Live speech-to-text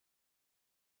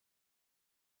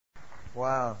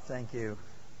Wow, thank you.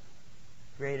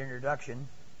 Great introduction.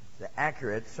 It's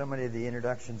accurate. So many of the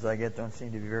introductions I get don't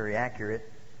seem to be very accurate.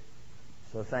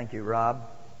 So thank you, Rob.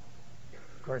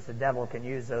 Of course, the devil can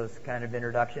use those kind of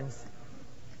introductions.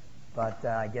 But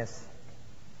I guess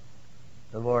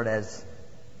the Lord has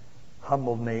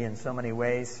humbled me in so many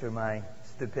ways through my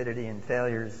stupidity and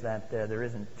failures that there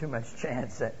isn't too much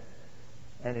chance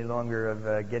any longer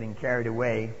of getting carried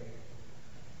away.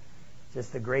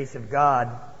 Just the grace of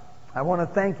God. I want to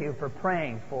thank you for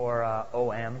praying for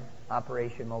OM,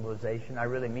 Operation Mobilization. I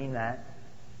really mean that.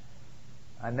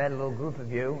 I met a little group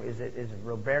of you. Is it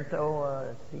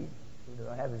Roberto?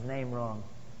 I have his name wrong.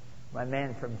 My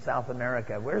man from South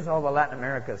America. Where's all the Latin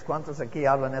Americas? ¿Cuántos aquí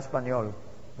hablan español?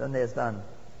 ¿Dónde están?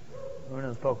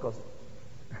 Unos pocos.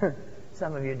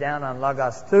 Some of you down on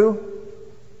Lagos 2,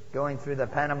 going through the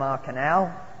Panama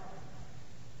Canal.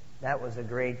 That was a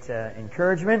great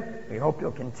encouragement. We hope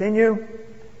you'll continue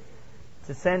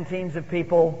to send teams of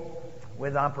people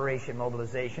with Operation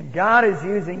Mobilization. God is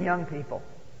using young people.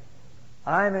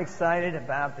 I'm excited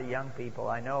about the young people.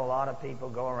 I know a lot of people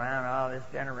go around, this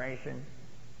generation,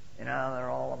 they're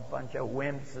all a bunch of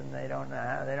wimps and they don't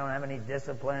have any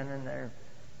discipline and they're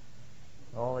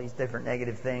all these different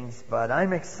negative things. But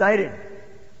I'm excited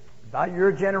about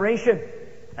your generation,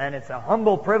 and it's a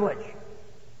humble privilege.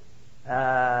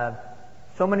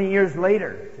 So many years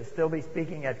later, to still be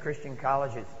speaking at Christian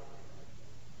colleges.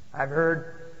 I've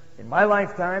heard in my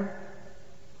lifetime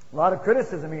a lot of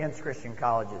criticism against Christian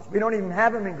colleges. We don't even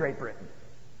have them in Great Britain.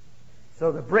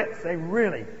 So the Brits, they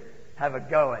really have a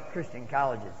go at Christian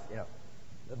colleges.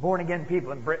 The born-again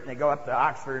people in Britain, they go up to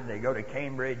Oxford, they go to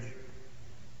Cambridge.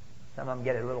 Some of them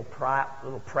get a little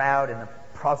proud in the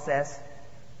process.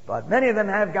 But many of them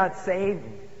have got saved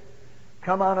and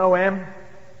come on OM.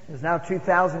 There's now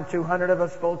 2,200 of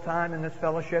us full-time in this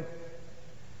fellowship.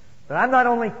 But I'm not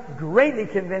only greatly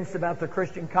convinced about the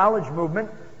Christian college movement,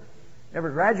 never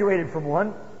graduated from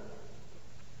one,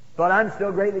 but I'm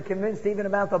still greatly convinced even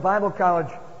about the Bible college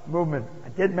movement. I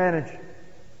did manage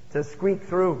to squeak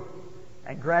through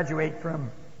and graduate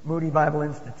from Moody Bible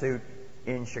Institute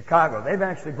in Chicago. They've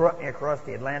actually brought me across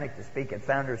the Atlantic to speak at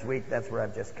Founders Week. That's where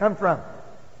I've just come from.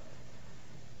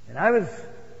 And I was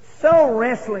so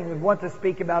wrestling with what to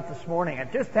speak about this morning. I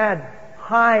just had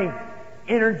high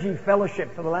energy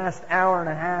fellowship for the last hour and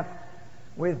a half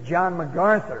with John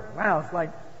MacArthur. Wow, it's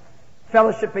like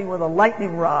fellowshipping with a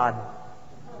lightning rod.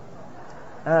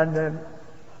 And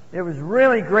it was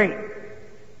really great.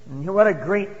 And what a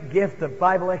great gift of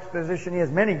Bible exposition. He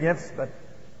has many gifts,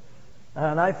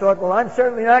 and I thought, well, I'm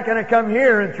certainly not going to come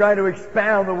here and try to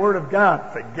expound the Word of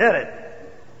God. Forget it.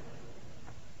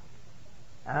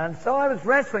 And so I was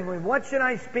wrestling with what should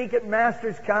I speak at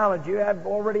Master's College. You have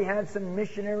already had some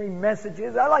missionary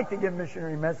messages. I like to give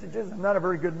missionary messages. I'm not a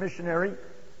very good missionary.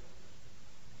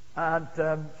 And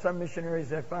some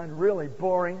missionaries I find really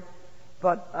boring.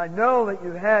 But I know that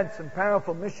you had some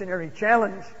powerful missionary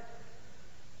challenge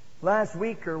last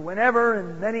week or whenever,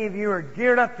 and many of you are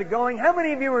geared up to going. How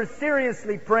many of you are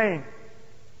seriously praying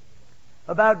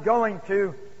about going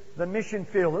to the mission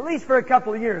field, at least for a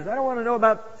couple of years? I don't want to know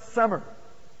about summer,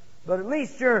 but at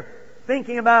least you're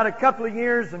thinking about a couple of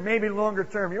years and maybe longer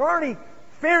term. You're already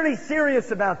fairly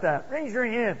serious about that. Raise your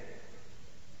hand.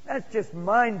 That's just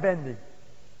mind-bending.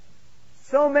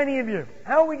 So many of you.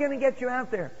 How are we going to get you out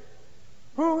there?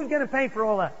 Who's going to pay for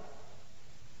all that?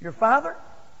 Your father?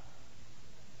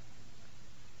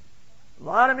 A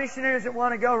lot of missionaries that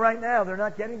want to go right now, they're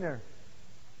not getting there.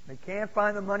 They can't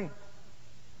find the money.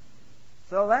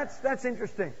 So that's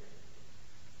interesting.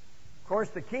 Of course,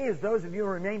 the key is those of you who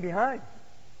remain behind.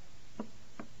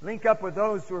 Link up with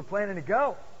those who are planning to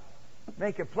go.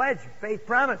 Make a pledge, faith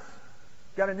promise.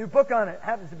 Got a new book on it.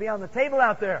 Happens to be on the table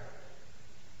out there.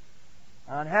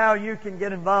 On how you can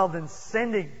get involved in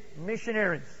sending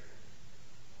missionaries.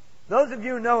 Those of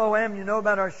you who know OM, you know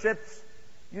about our ships.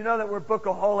 You know that we're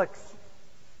bookaholics.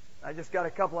 I just got a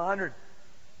couple of hundred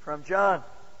from John.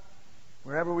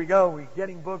 Wherever we go, we're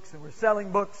getting books and we're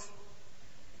selling books.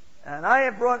 And I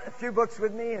have brought a few books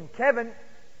with me. And Kevin,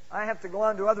 I have to go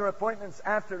on to other appointments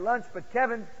after lunch. But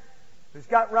Kevin, who's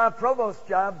got Rob Provost's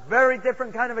job, very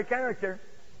different kind of a character.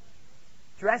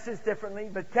 Dresses differently,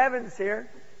 but Kevin's here.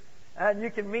 And you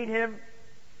can meet him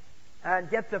and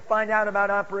get to find out about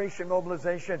Operation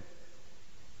Mobilization.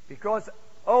 Because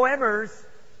OMers,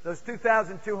 those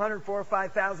 2,200, 4,000 or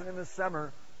 5,000 in the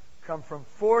summer, come from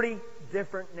 40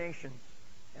 different nations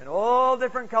and all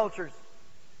different cultures.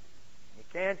 You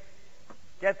can't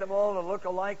get them all to look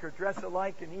alike or dress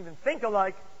alike and even think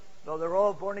alike, though they're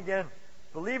all born-again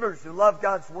believers who love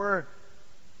God's Word.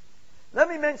 Let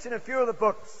me mention a few of the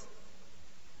books.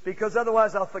 because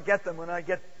otherwise I'll forget them when I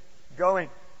get going.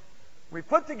 We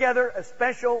put together a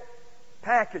special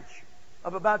package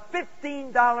of about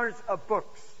 $15 of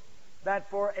books that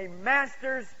for a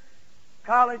master's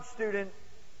college student,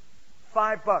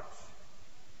 $5.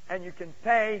 And you can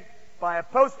pay by a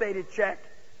post-dated check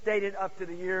dated up to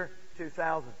the year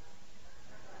 2000.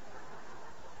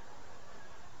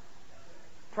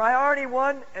 Priority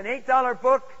 1, an $8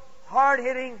 book,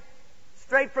 hard-hitting,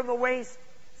 straight from the waist,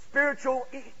 spiritual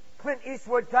Clint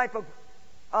Eastwood type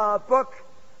of book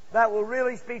that will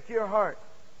really speak to your heart.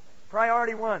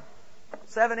 Priority 1,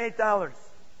 $7, $8.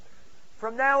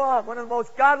 From now on, one of the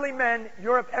most godly men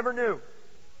Europe ever knew.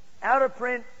 Out of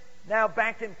print, now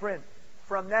back in print.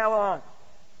 From now on,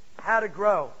 how to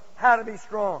grow, how to be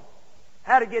strong,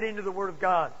 how to get into the Word of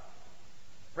God.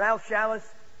 Ralph Challis,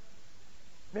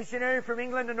 missionary from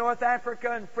England to North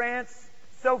Africa and France,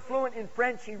 so fluent in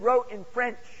French, he wrote in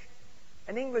French.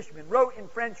 An Englishman wrote in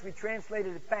French, we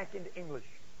translated it back into English.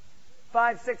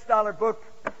 $5, $6 book,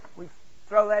 we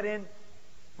throw that in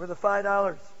with a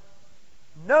 $5.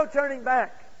 No turning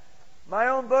back. My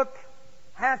own book,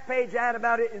 half-page ad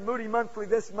about it in Moody Monthly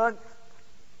this month.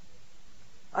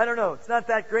 I don't know, it's not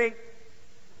that great,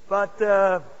 but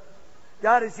God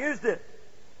has used it.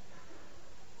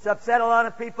 It's upset a lot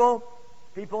of people.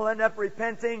 People end up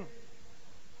repenting.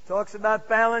 Talks about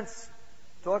balance.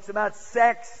 Talks about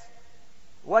sex.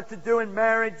 What to do in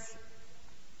marriage.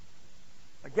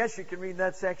 I guess you can read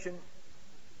that section.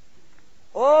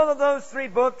 All of those 3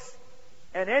 books,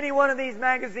 and any one of these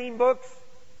magazine books,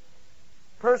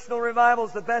 Personal Revival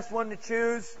is the best one to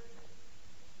choose,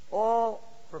 all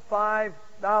for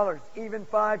 $5, even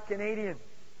 $5 Canadian,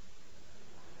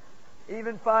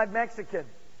 even $5 Mexican.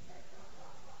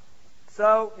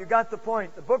 So you got the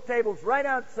point. The book table's right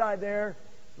outside there.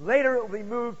 Later it will be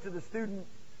moved to the student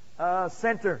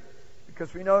center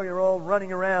because we know you're all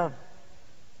running around.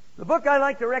 The book I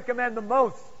like to recommend the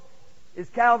most is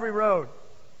Calvary Road.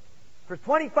 For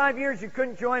 25 years you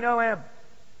couldn't join OM if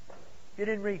you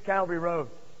didn't read Calvary Road.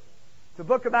 It's a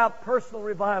book about personal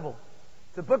revival.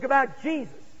 It's a book about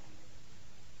Jesus.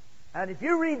 And if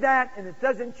you read that and it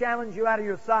doesn't challenge you out of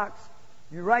your socks,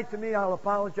 you write to me, I'll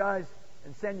apologize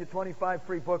and send you 25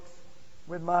 free books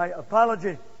with my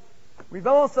apology. We've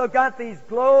also got these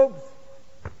globes.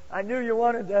 I knew you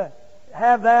wanted to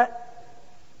have that.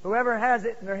 Whoever has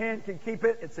it in their hand can keep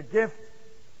it. It's a gift.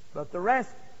 But the rest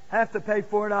have to pay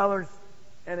 $4.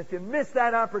 And if you miss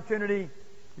that opportunity,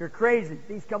 you're crazy.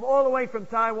 These come all the way from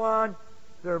Taiwan.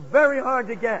 They're very hard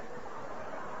to get.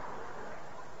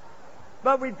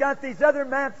 But we've got these other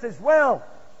maps as well.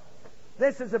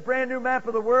 This is a brand new map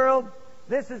of the world.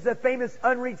 This is the famous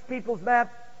Unreached Peoples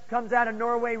map. Comes out of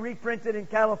Norway, reprinted in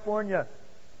California.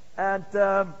 And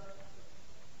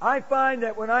I find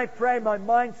that when I pray, my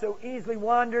mind so easily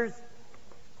wanders.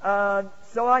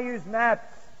 So I use maps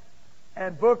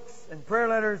and books and prayer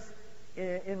letters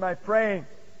in my praying.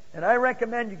 And I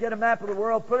recommend you get a map of the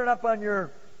world, put it up on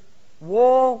your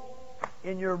wall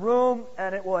in your room,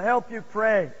 and it will help you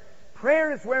pray.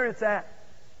 Prayer is where it's at.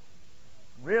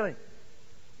 Really.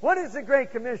 What is the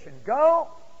Great Commission? Go.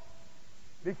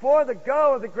 Before the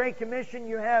go of the Great Commission,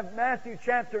 you have Matthew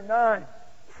chapter 9.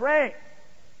 Pray.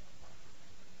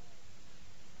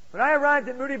 When I arrived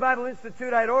at Moody Bible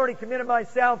Institute, I had already committed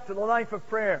myself to the life of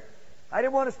prayer. I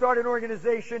didn't want to start an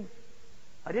organization.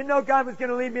 I didn't know God was going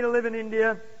to lead me to live in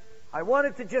India. I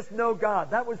wanted to just know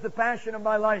God. That was the passion of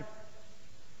my life.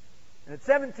 And at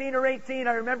 17 or 18,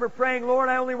 I remember praying, Lord,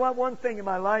 I only want one thing in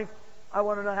my life. I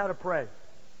want to know how to pray.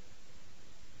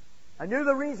 I knew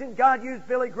the reason God used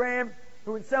Billy Graham,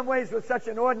 who in some ways was such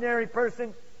an ordinary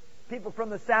person. People from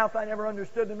the South, I never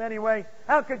understood them anyway.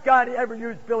 How could God ever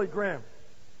use Billy Graham?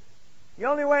 The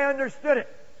only way I understood it,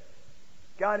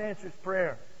 God answers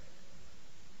prayer.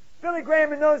 Billy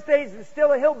Graham in those days was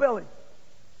still a hillbilly.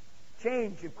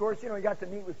 Change, of course, he got to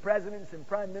meet with presidents and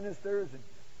prime ministers, and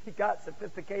he got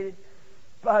sophisticated.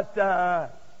 But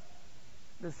the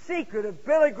secret of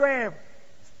Billy Graham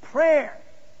is prayer.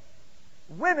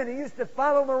 Women who used to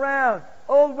follow him around,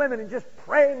 old women, and just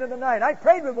pray into the night. I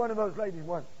prayed with one of those ladies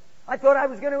once. I thought I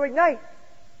was going to ignite.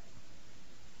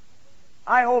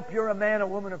 I hope you're a man or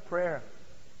woman of prayer.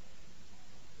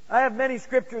 I have many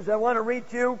scriptures I want to read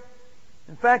to you.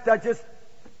 In fact,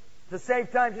 to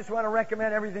save time, just want to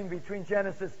recommend everything between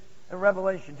Genesis and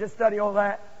Revelation. Just study all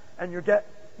that, and you'll get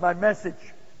my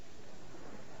message.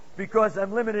 Because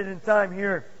I'm limited in time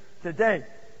here today.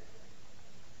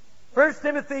 1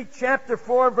 Timothy chapter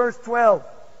 4, verse 12.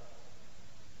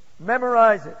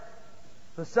 Memorize it.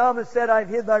 The psalmist said, I've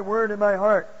hid thy word in my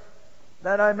heart,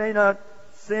 that I may not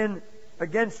sin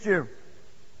against you.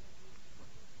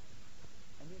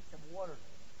 I need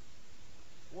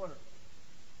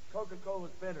Coca-Cola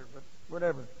is better, but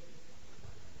whatever.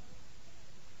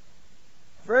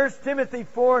 1 Timothy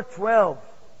 4:12.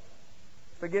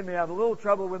 Forgive me, I have a little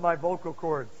trouble with my vocal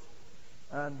cords.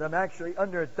 And I'm actually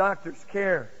under a doctor's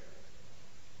care.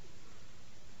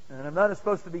 And I'm not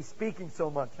supposed to be speaking so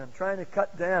much. I'm trying to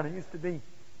cut down. It used to be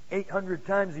 800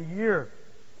 times a year.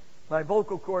 My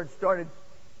vocal cords started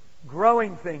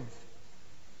growing things.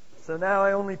 So now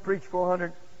I only preach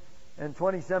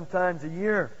 420 some times a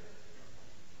year.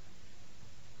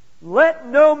 Let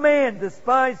no man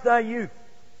despise thy youth,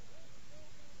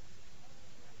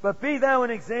 but be thou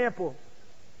an example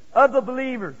of the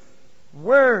believers,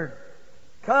 word,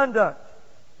 conduct,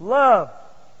 love,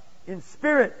 in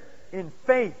spirit, in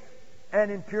faith, and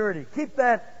in purity. Keep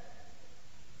that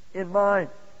in mind.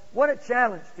 What a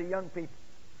challenge to young people.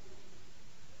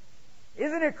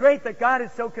 Isn't it great that God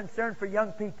is so concerned for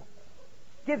young people?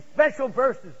 Give special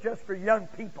verses just for young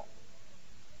people.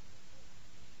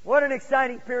 What an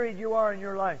exciting period you are in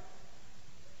your life.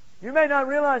 You may not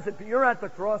realize it, but you're at the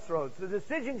crossroads. The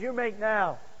decisions you make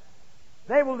now,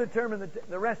 they will determine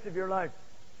the rest of your life.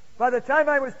 By the time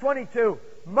I was 22,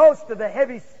 most of the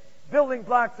heavy building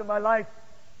blocks of my life,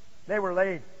 they were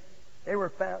laid. They were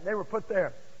found. They were put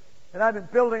there. And I've been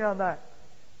building on that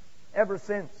ever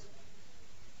since.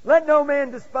 Let no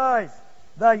man despise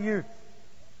thy youth.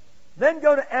 Then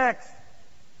go to Acts.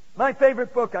 My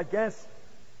favorite book, I guess.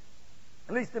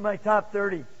 At least in my top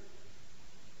 30.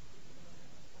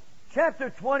 Chapter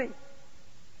 20.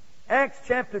 Acts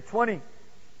chapter 20.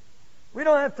 We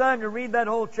don't have time to read that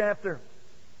whole chapter.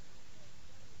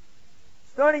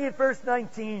 Starting at verse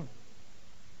 19.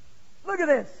 Look at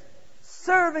this.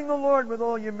 Serving the Lord with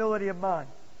all humility of mind.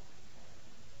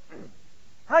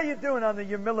 How you doing on the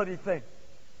humility thing?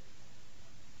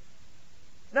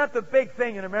 It's not the big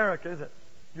thing in America, is it?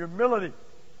 Humility.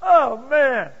 Oh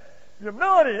man!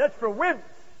 Humility, that's for wimps.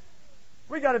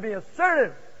 We got to be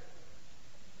assertive.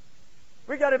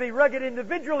 We got to be rugged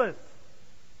individualists.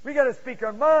 We got to speak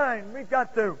our mind. We've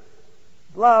got to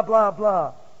blah, blah,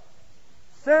 blah.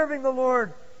 Serving the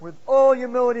Lord with all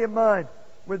humility of mind,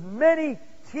 with many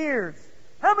tears.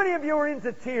 How many of you are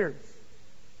into tears?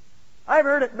 I've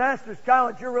heard at Master's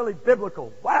College you're really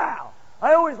biblical. Wow!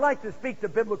 I always like to speak to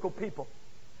biblical people.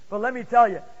 But let me tell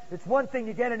you, it's one thing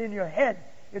to get it in your head.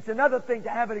 It's another thing to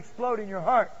have it explode in your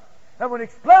heart. And when it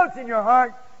explodes in your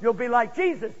heart, you'll be like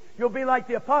Jesus. You'll be like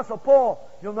the Apostle Paul.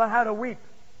 You'll know how to weep.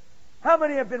 How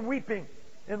many have been weeping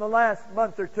in the last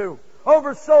month or two?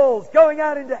 Over souls going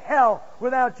out into hell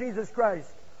without Jesus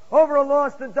Christ. Over a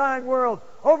lost and dying world.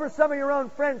 Over some of your own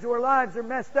friends whose lives are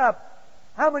messed up.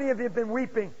 How many of you have been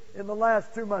weeping in the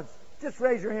last 2 months? Just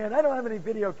raise your hand. I don't have any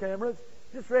video cameras.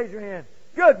 Just raise your hand.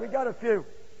 Good, we got a few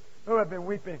who have been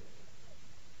weeping.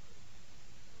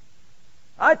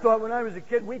 I thought when I was a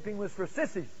kid weeping was for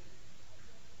sissies.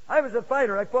 I was a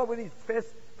fighter. I fought with these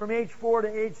fists from age 4 to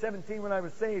age 17 when I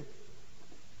was saved.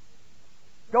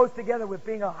 Goes together with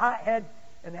being a hothead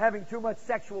and having too much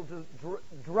sexual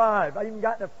drive. I even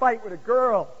got in a fight with a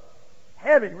girl.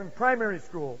 Heavy in primary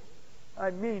school.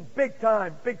 I mean, big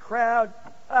time, big crowd.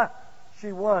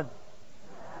 She won.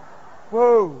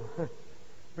 Whoa.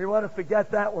 We want to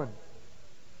forget that one.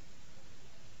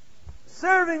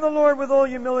 Serving the Lord with all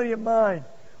humility of mind,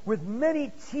 with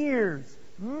many tears,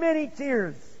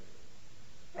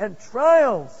 and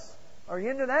trials. Are you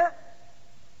into that?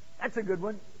 That's a good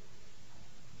one.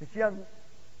 This young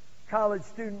college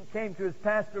student came to his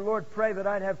pastor, Lord, pray that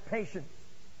I'd have patience.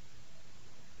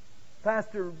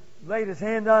 Pastor laid his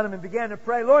hand on him and began to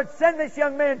pray, Lord, send this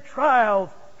young man trials,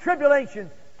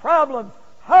 tribulations, problems,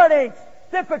 heartaches,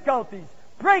 difficulties.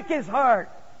 Break his heart.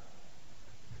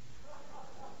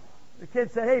 The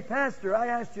kid said, hey, Pastor, I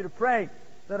asked you to pray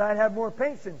that I'd have more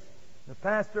patience. The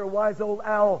pastor, a wise old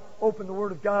owl, opened the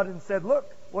Word of God and said,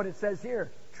 look what it says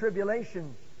here.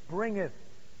 Tribulation bringeth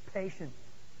patience.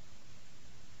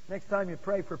 Next time you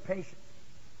pray for patience,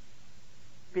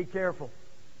 be careful.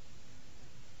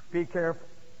 Be careful.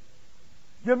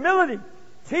 Humility,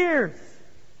 tears,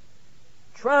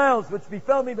 trials which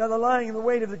befell me by the lying and the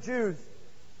weight of the Jews.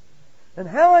 And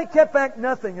how I kept back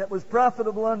nothing that was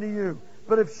profitable unto you,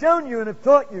 but have shown you and have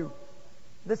taught you.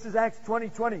 This is Acts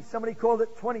 20:20. Somebody called it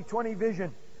 2020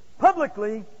 vision.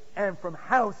 Publicly and from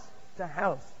house to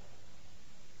house.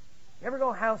 You ever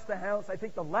go house to house? I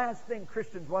think the last thing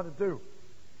Christians want to do.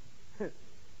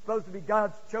 Supposed to be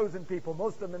God's chosen people.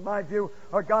 Most of them, in my view,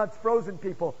 are God's frozen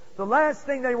people. The last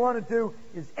thing they want to do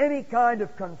is any kind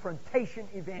of confrontation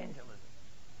evangelism.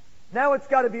 Now it's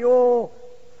got to be all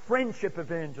friendship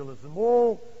evangelism.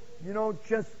 All,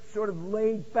 just sort of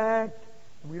laid back.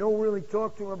 We don't really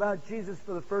talk to them about Jesus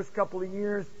for the first couple of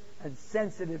years. And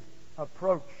sensitive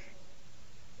approach.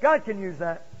 God can use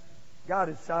that. God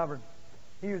is sovereign.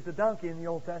 He used a donkey in the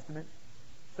Old Testament,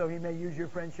 so He may use your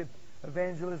friendship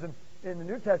evangelism in the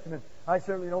New Testament. I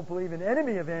certainly don't believe in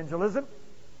enemy evangelism.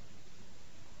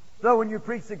 So when you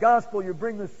preach the gospel, you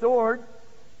bring the sword.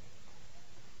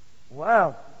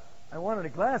 Wow. I wanted a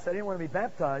glass. I didn't want to be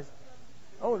baptized.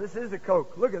 Oh, this is a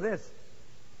Coke. Look at this.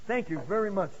 Thank you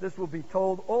very much. This will be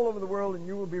told all over the world and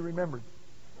you will be remembered.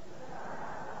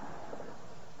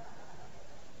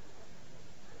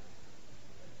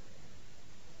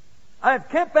 I have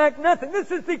kept back nothing. This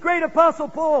is the great Apostle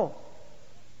Paul.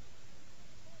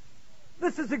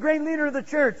 This is the great leader of the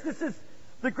church. This is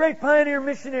the great pioneer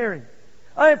missionary.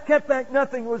 I have kept back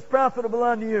nothing that was profitable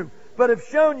unto you, but have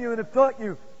shown you and have taught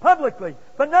you publicly,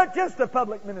 but not just a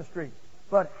public ministry,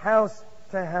 but house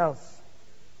to house,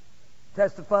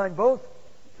 testifying both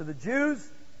to the Jews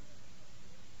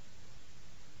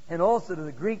and also to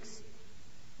the Greeks,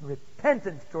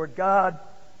 repentance toward God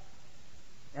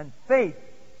and faith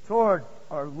toward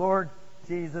our Lord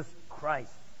Jesus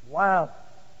Christ. Wow.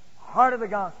 Heart of the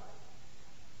gospel.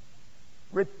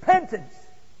 Repentance.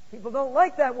 People don't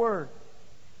like that word.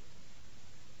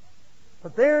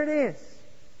 But there it is.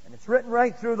 And it's written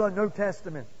right through the New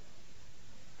Testament.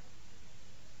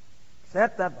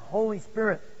 Except that the Holy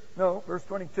Spirit. No, verse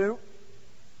 22.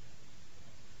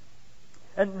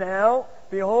 And now,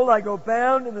 behold, I go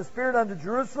bound in the Spirit unto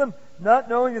Jerusalem, not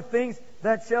knowing the things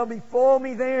that shall befall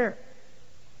me there.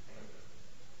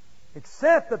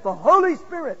 Except that the Holy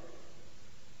Spirit,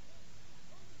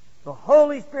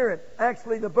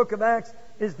 actually the book of Acts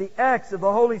is the Acts of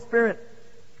the Holy Spirit.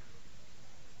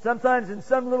 Sometimes in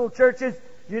some little churches,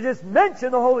 you just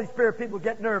mention the Holy Spirit, people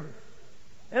get nervous.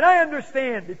 And I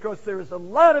understand, because there is a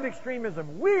lot of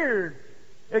extremism, weird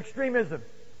extremism,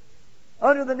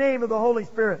 under the name of the Holy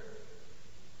Spirit.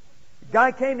 A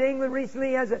guy came to England recently,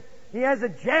 he has a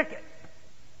jacket.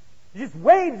 He just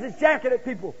waves his jacket at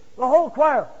people. The whole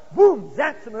choir, boom,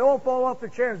 zaps them, they all fall off their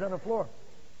chairs on the floor.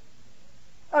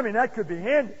 I mean, that could be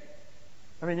handy.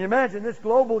 I mean, you imagine this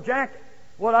global jacket,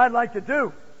 what I'd like to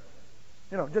do.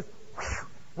 Just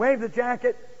wave the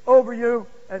jacket over you,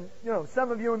 and,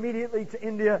 some of you immediately to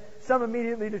India, some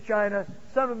immediately to China,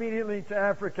 some immediately to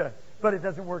Africa. But it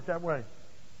doesn't work that way.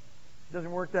 It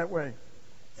doesn't work that way.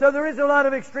 So there is a lot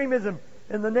of extremism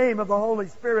in the name of the Holy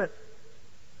Spirit.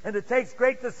 And it takes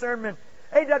great discernment.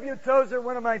 A.W. Tozer,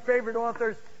 one of my favorite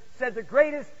authors, said the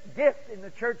greatest gift in the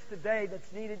church today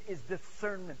that's needed is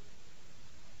discernment.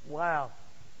 Wow.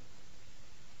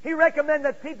 He recommended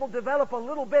that people develop a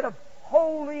little bit of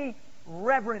holy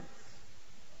reverence.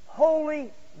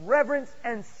 Holy reverence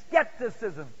and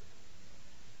skepticism.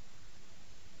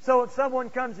 So if someone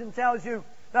comes and tells you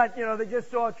that, they just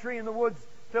saw a tree in the woods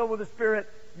filled with the Spirit,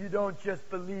 you don't just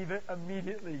believe it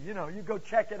immediately. You go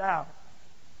check it out.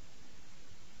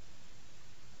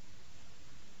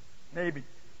 Maybe.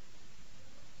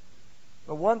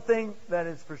 But one thing that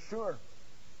is for sure,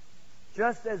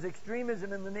 just as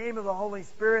extremism in the name of the Holy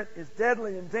Spirit is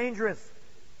deadly and dangerous,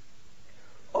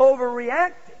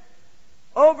 overreacting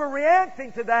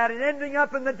to that and ending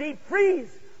up in the deep freeze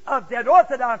of dead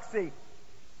orthodoxy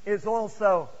is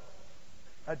also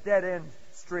a dead-end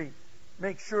street.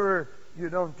 Make sure you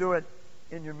don't do it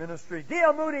in your ministry.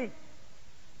 D.L. Moody,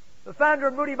 the founder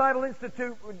of Moody Bible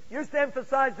Institute, used to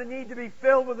emphasize the need to be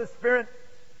filled with the Spirit.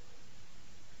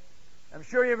 I'm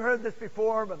sure you've heard this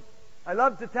before, but I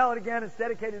love to tell it again. It's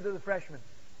dedicated to the freshmen.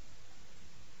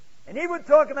 And he would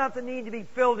talk about the need to be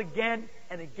filled again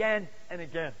and again and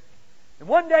again. And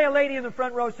one day a lady in the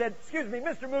front row said, "Excuse me,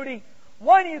 Mr. Moody,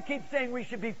 why do you keep saying we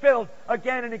should be filled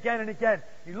again and again and again?"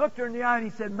 He looked her in the eye and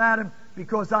he said, "Madam,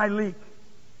 because I leak."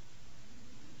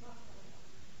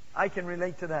 I can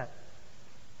relate to that.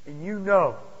 And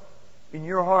in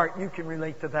your heart, you can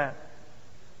relate to that.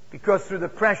 Because through the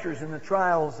pressures and the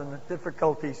trials and the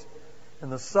difficulties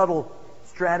and the subtle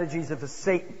strategies of the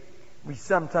Satan, we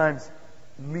sometimes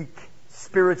leak,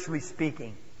 spiritually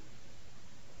speaking.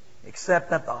 Except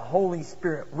that the Holy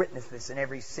Spirit witnessed this in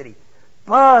every city.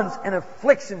 Bonds and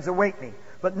afflictions await me,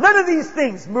 but none of these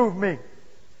things move me.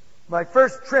 My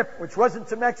first trip, which wasn't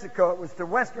to Mexico, it was to the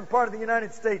western part of the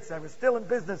United States. I was still in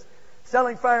business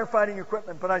selling firefighting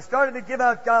equipment, but I started to give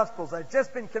out gospels. I'd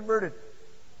just been converted.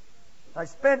 I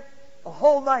spent a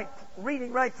whole night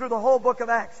reading right through the whole book of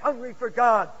Acts, hungry for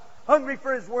God, hungry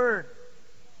for His Word.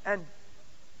 And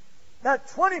that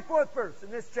 24th verse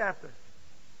in this chapter,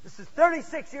 this is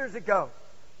 36 years ago,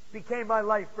 became my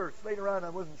life verse. Later on, I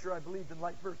wasn't sure I believed in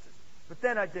life verses, but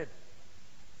then I did.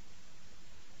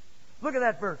 Look at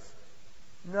that verse.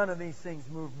 None of these things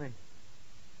move me.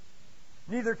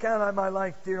 Neither count I my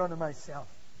life dear unto myself,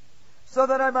 so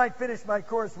that I might finish my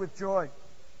course with joy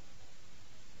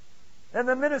and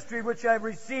the ministry which I have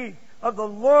received of the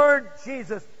Lord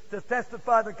Jesus to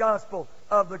testify the gospel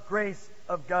of the grace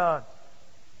of God.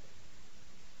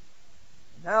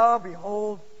 Now,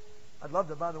 behold, I'd love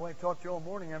to, by the way, talk to you all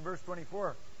morning on verse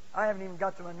 24. I haven't even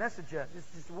got to my message yet. This is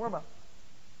just a warm-up.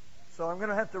 So I'm going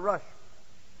to have to rush.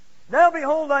 Now,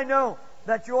 behold, I know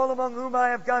that you all among whom I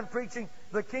have gone preaching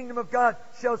the kingdom of God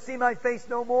shall see my face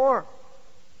no more.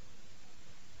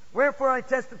 Wherefore I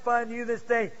testify unto you this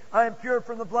day, I am pure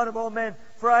from the blood of all men,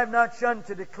 for I have not shunned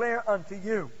to declare unto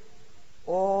you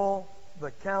all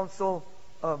the counsel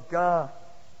of God.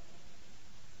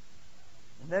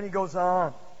 And then he goes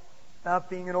on about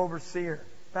being an overseer,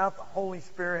 about the Holy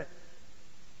Spirit.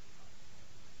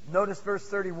 Notice verse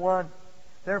 31.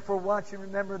 Therefore watch and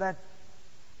remember that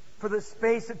for the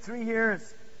space of 3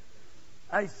 years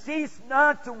I cease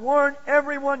not to warn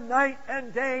everyone night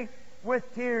and day with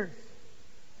tears.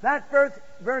 That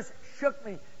verse shook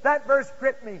me. That verse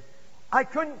gripped me. I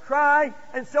couldn't cry,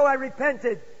 and so I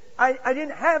repented. I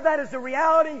didn't have that as a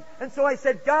reality, and so I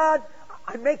said, God,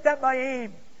 I make that my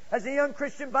aim. As a young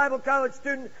Christian Bible college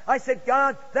student, I said,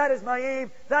 God, that is my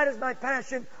aim. That is my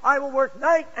passion. I will work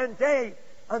night and day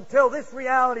until this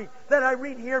reality that I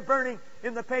read here burning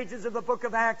in the pages of the book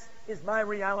of Acts is my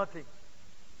reality.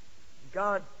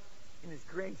 God, in His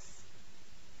grace,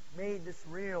 made this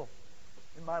real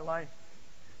in my life.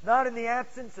 Not in the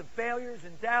absence of failures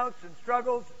and doubts and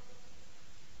struggles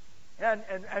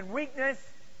and weakness,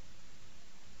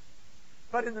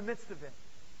 but in the midst of it.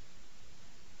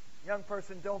 Young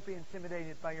person, don't be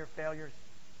intimidated by your failures.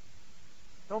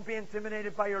 Don't be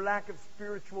intimidated by your lack of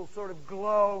spiritual sort of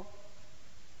glow,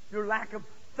 your lack of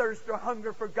thirst or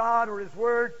hunger for God or His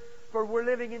Word. For we're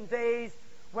living in days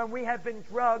when we have been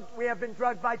drugged. We have been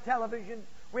drugged by television.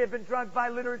 We have been drugged by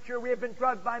literature. We have been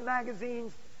drugged by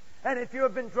magazines. And if you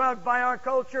have been drugged by our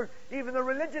culture, even the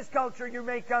religious culture you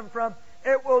may come from,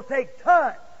 it will take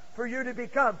time for you to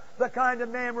become the kind of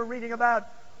man we're reading about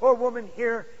or woman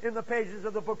here in the pages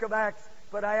of the book of Acts.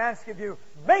 But I ask of you,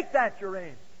 make that your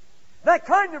aim. That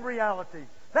kind of reality,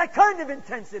 that kind of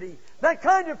intensity, that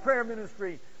kind of prayer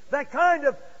ministry, that kind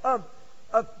of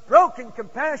broken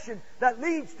compassion that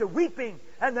leads to weeping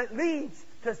and that leads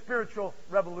to spiritual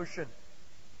revolution.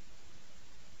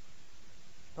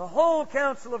 The whole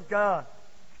counsel of God.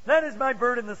 That is my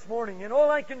burden this morning. And all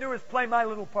I can do is play my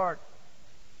little part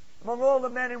among all the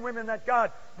men and women that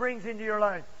God brings into your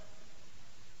life.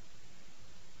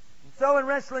 And so in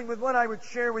wrestling with what I would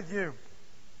share with you,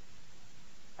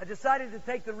 I decided to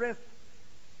take the risk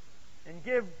and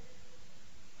give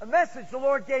a message the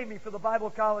Lord gave me for the Bible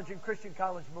college and Christian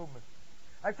college movement.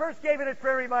 I first gave it at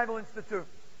Prairie Bible Institute,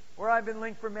 where I've been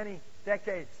linked for many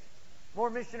decades. More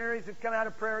missionaries have come out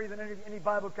of Prairie than any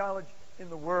Bible college in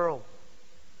the world.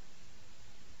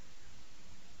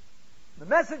 The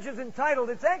message is entitled,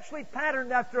 it's actually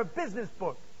patterned after a business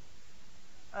book.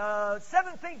 7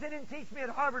 Things They Didn't Teach Me at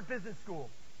Harvard Business School.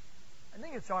 I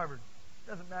think it's Harvard.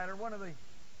 Doesn't matter. One of the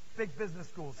big business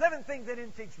schools. 7 Things They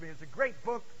Didn't Teach Me. It's a great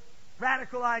book.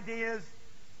 Radical ideas.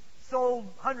 Sold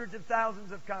hundreds of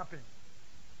thousands of copies.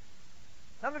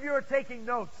 Some of you are taking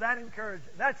notes.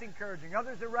 That's encouraging.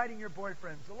 Others are writing your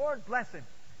boyfriends. The Lord bless him.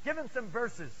 Give him some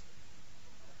verses.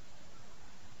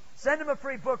 Send him a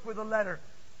free book with a letter.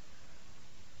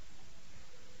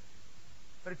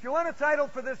 But if you want a title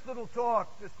for this little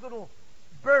talk, this little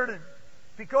burden,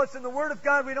 because in the Word of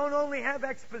God we don't only have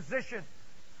exposition.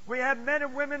 We have men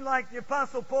and women like the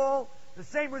Apostle Paul. The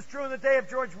same was true in the day of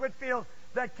George Whitefield,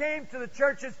 that came to the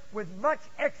churches with much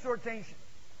exhortation.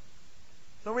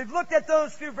 So we've looked at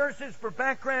those few verses for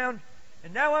background,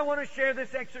 and now I want to share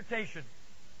this exhortation.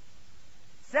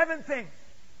 7 things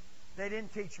they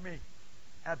didn't teach me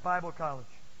at Bible college.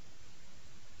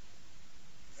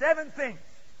 7 things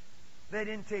they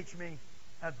didn't teach me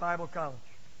at Bible college.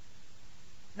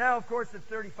 Now, of course, it's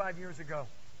 35 years ago.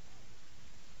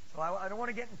 So I don't want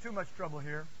to get in too much trouble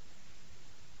here.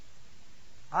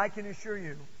 I can assure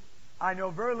you, I know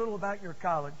very little about your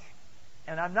college.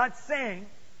 And I'm not saying,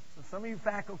 so some of you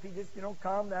faculty just,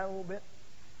 calm down a little bit.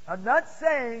 I'm not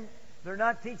saying they're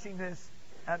not teaching this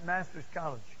at Master's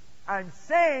College. I'm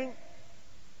saying,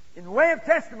 in way of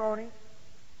testimony,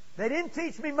 they didn't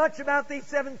teach me much about these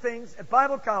 7 things at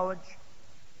Bible college.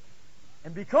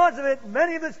 And because of it,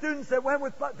 many of the students that went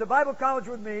to Bible college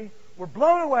with me were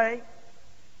blown away.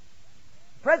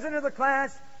 The president of the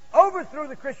class overthrew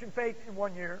the Christian faith in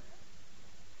 1 year.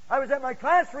 I was at my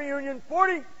class reunion,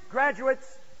 40 graduates,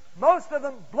 most of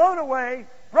them blown away,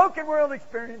 broken world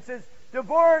experiences,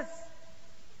 divorce.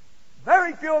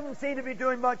 Very few of them seem to be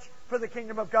doing much for the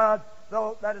kingdom of God,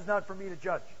 though that is not for me to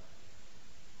judge.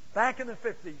 Back in the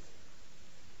 50s.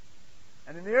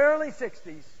 And in the early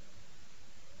 60s,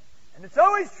 and it's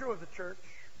always true of the church,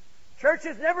 church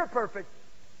is never perfect,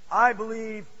 I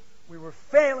believe we were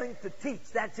failing to teach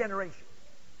that generation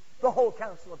the whole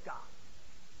counsel of God.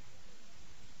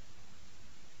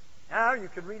 Now, you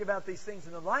could read about these things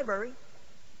in the library,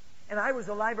 and I was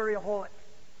a libraryaholic.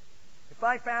 If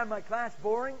I found my class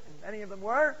boring, and many of them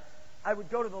were, I would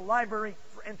go to the library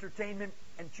for entertainment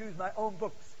and choose my own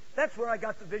books. That's where I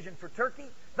got the vision for Turkey.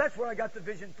 That's where I got the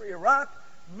vision for Iraq.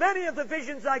 Many of the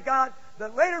visions I got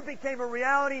that later became a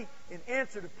reality in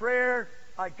answer to prayer,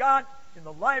 I got in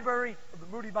the library of the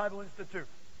Moody Bible Institute.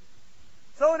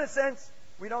 So in a sense,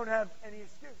 we don't have any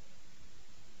excuse.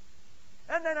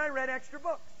 And then I read extra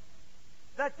books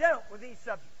that dealt with these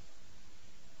subjects.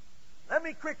 Let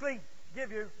me quickly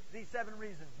give you these 7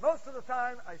 reasons. Most of the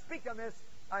time I speak on this,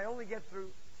 I only get through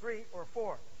 3 or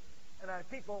 4. And I have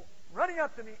people running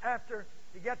up to me after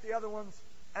to get the other ones,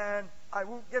 and I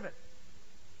won't give it.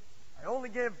 I only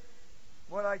give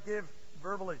what I give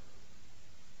verbally.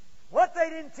 What they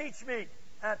didn't teach me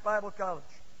at Bible college.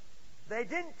 They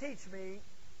didn't teach me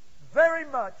very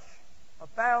much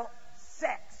about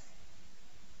sex.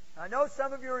 I know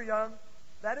some of you are young.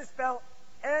 That is spelled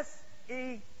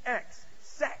S-E-X.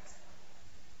 Sex.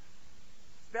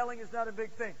 Spelling is not a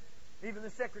big thing. Even the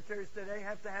secretaries today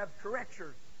have to have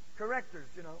correctors,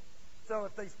 you know. So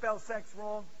if they spell sex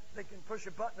wrong, they can push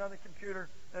a button on the computer,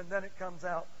 and then it comes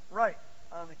out right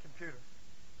on the computer.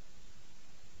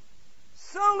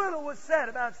 So little was said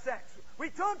about sex. We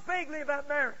talked vaguely about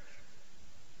marriage.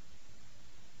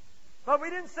 But we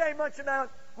didn't say much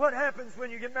about what happens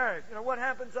when you get married. You know, what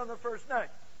happens on the first night.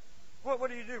 What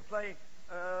do you do? Play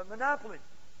Monopoly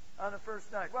on the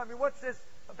first night. Well, I mean, what's this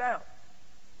about?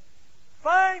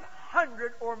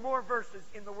 500 or more verses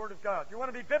in the Word of God. You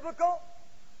want to be biblical?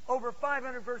 Over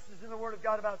 500 verses in the Word of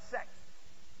God about sex.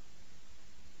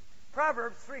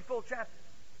 Proverbs, 3 full chapters.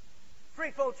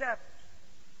 3 full chapters.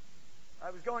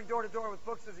 I was going door to door with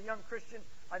books as a young Christian.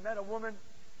 I met a woman.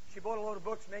 She bought a load of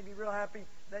books, made me real happy.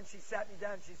 Then she sat me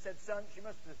down and she said, son, she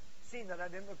must have seen that I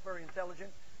didn't look very intelligent.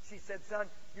 She said, son,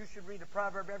 you should read a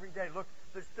proverb every day. Look,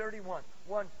 there's 31.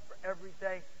 One for every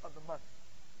day of the month.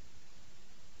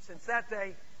 Since that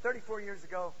day, 34 years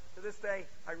ago, to this day,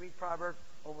 I read Proverbs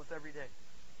almost every day.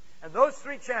 And those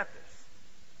 3 chapters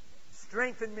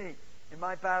strengthened me in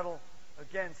my battle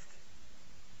against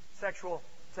sexual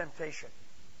temptation.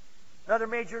 Another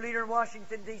major leader in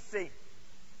Washington, D.C.,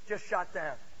 just shot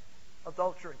down.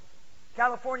 Adultery.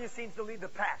 California seems to lead the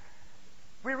pack.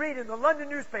 We read in the London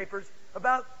newspapers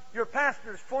about your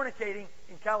pastors fornicating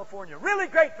in California. Really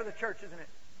great for the church, isn't it?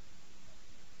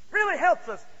 Really helps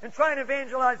us in trying to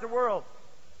evangelize the world.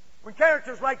 When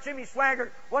characters like Jimmy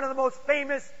Swaggart, one of the most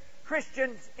famous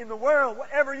Christians in the world,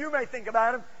 whatever you may think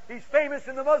about him, he's famous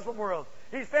in the Muslim world.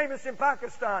 He's famous in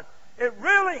Pakistan. It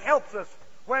really helps us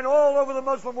when all over the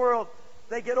Muslim world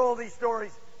they get all these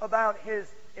stories about his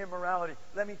immorality.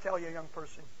 Let me tell you, young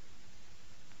person,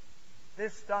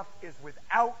 this stuff is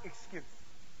without excuse.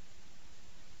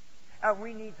 And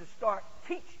we need to start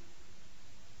teaching.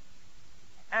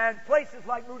 And places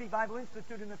like Moody Bible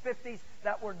Institute in the 50s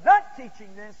that were not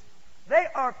teaching this, they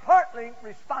are partly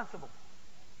responsible.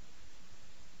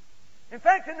 In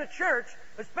fact, in the church,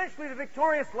 especially the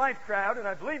Victorious Life crowd, and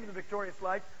I believe in the Victorious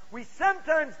Life, we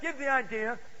sometimes give the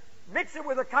idea, mix it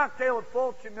with a cocktail of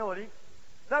false humility,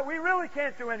 that we really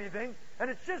can't do anything, and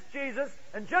it's just Jesus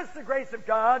and just the grace of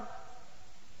God.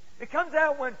 It comes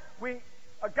out when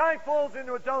a guy falls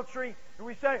into adultery, and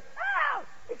we say, "Oh,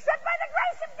 except by the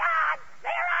grace of God,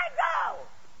 there I go."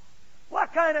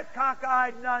 What kind of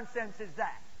cockeyed nonsense is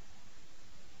that?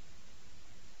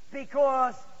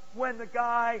 Because when the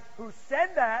guy who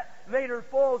said that later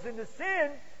falls into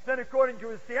sin, then according to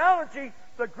his theology,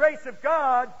 the grace of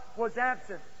God was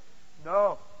absent.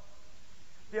 No.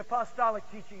 The apostolic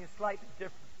teaching is slightly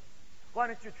different. Why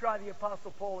don't you try the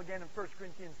Apostle Paul again in 1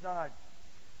 Corinthians 9?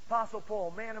 Apostle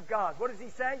Paul, man of God, what does he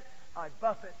say? I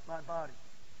buffet my body.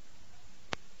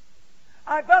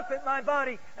 I buffet my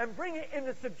body and bring it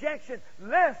into subjection,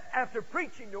 lest after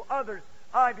preaching to others,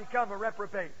 I become a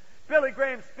reprobate. Billy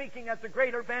Graham, speaking at the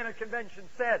Great Urbana Convention,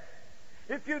 said,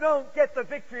 if you don't get the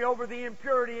victory over the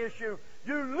impurity issue,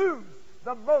 you lose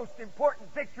the most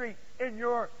important victory in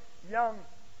your young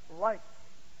life.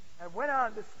 And went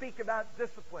on to speak about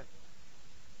discipline.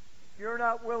 If you're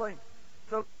not willing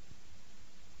to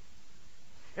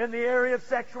in the area of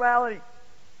sexuality,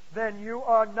 then you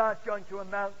are not going to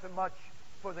amount to much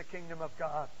for the kingdom of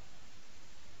God.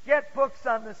 Get books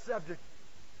on this subject.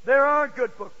 There are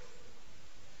good books.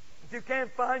 If you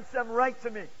can't find some, write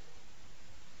to me.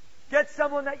 Get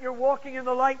someone that you're walking in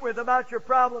the light with about your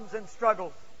problems and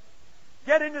struggles.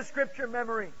 Get into Scripture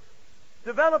memory.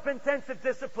 Develop intensive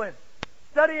discipline.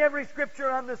 Study every Scripture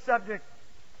on the subject.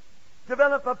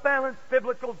 Develop a balanced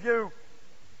biblical view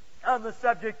on the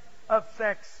subject of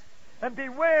sex. And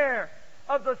beware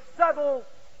of the subtle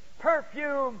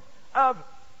perfume of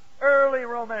early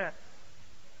romance.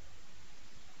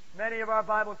 Many of our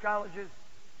Bible colleges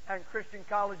and Christian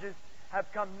colleges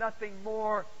have come nothing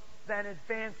more than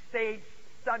advanced stage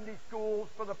Sunday schools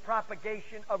for the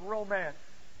propagation of romance.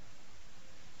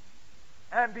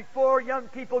 And before young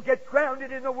people get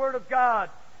grounded in the Word of God,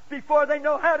 before they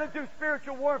know how to do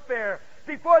spiritual warfare,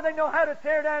 before they know how to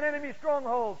tear down enemy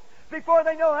strongholds, before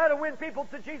they know how to win people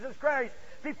to Jesus Christ,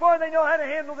 before they know how to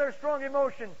handle their strong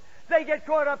emotions, they get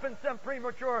caught up in some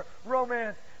premature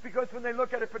romance. Because when they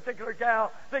look at a particular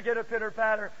gal, they get a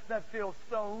pitter-patter that feels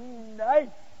so nice.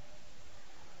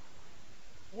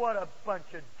 What a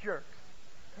bunch of jerks.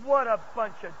 What a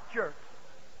bunch of jerks.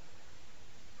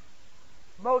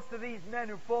 Most of these men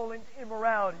who fall into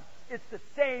immorality, it's the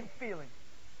same feeling.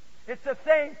 It's the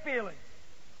same feeling.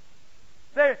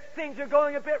 Things are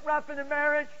going a bit rough in the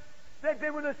marriage. They've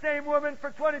been with the same woman for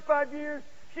 25 years.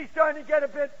 She's starting to get a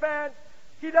bit fat.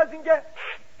 He doesn't get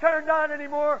turned on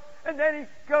anymore. And then he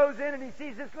goes in and he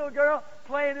sees this little girl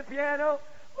playing the piano.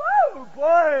 Woo,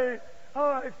 boy!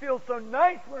 Oh, I feel so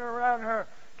nice when I'm around her.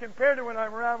 Compared to when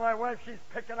I'm around my wife, she's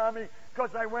picking on me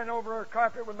because I went over her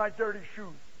carpet with my dirty shoes.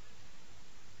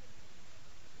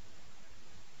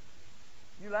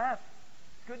 You laugh.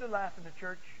 It's good to laugh in the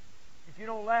church. If you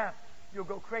don't laugh, you'll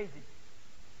go crazy.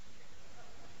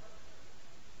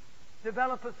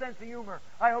 Develop a sense of humor.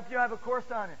 I hope you have a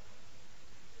course on it.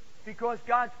 Because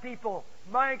God's people,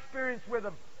 my experience with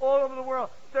them, all over the world,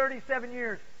 37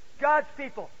 years, God's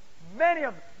people, many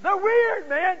of them, they're weird,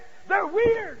 man. They're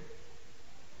weird.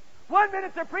 1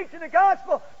 minute they're preaching the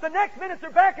gospel, the next minute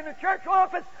they're back in the church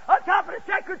office, on top of the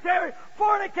secretary,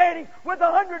 fornicating with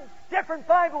 100 different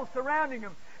Bibles surrounding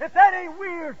them. If that ain't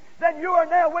weird, then you are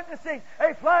now witnessing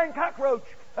a flying cockroach.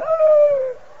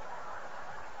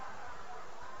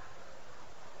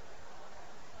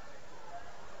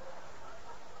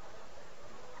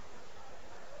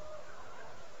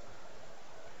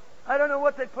 I don't know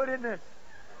what they put in this.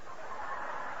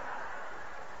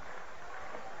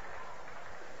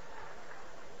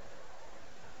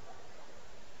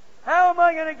 How am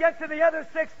I going to get to the other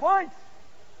 6 points?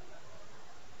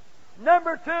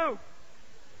 Number 2.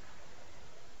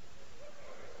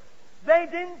 They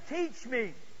didn't teach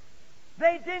me.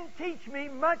 They didn't teach me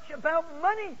much about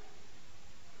money.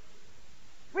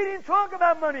 We didn't talk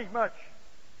about money much.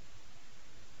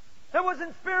 That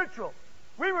wasn't spiritual.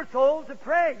 We were told to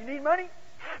pray. You need money?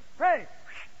 Pray.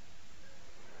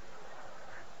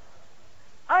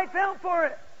 I fell for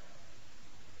it.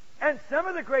 And some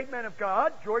of the great men of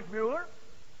God, George Mueller,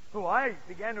 who I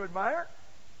began to admire,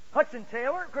 Hudson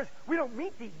Taylor, of course, we don't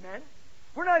meet these men.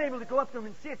 We're not able to go up to them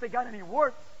and see if they got any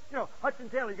warts. You know, Hudson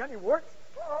Taylor, you got any warts?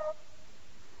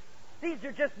 These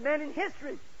are just men in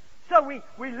history. So we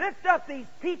lift up these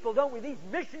people, don't we? These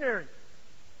missionaries.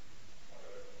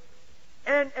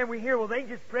 And we hear, well, they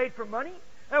just prayed for money.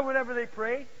 And whenever they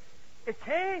prayed, it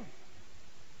came.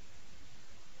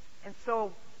 And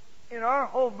so, in our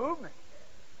whole movement,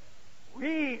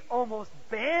 we almost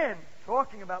banned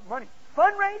talking about money.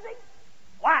 Fundraising?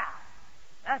 Wow!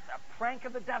 That's a prank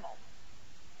of the devil.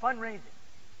 Fundraising.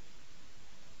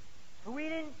 But we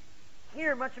didn't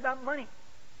hear much about money.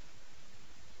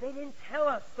 They didn't tell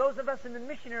us, those of us in the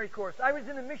missionary course. I was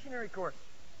in the missionary course.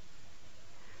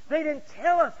 They didn't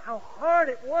tell us how hard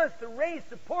it was to raise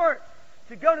support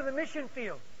to go to the mission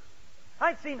field.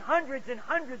 I'd seen hundreds and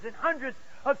hundreds and hundreds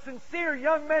of sincere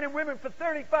young men and women for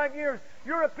 35 years,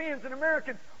 Europeans and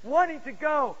Americans, wanting to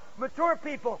go, mature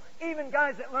people, even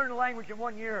guys that learned the language in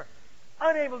 1 year,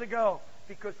 unable to go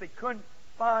because they couldn't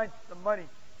find the money.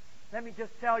 Let me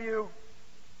just tell you,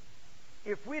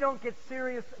 if we don't get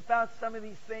serious about some of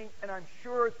these things, and I'm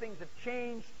sure things have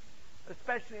changed,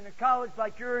 especially in a college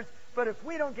like yours, but if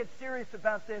we don't get serious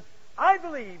about this, I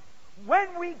believe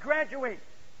when we graduate,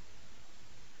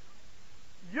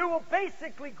 you will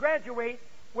basically graduate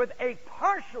with a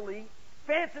partially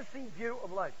fantasy view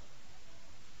of life.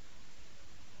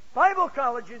 Bible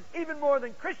colleges, even more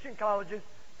than Christian colleges,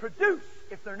 produce,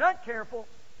 if they're not careful,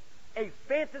 a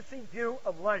fantasy view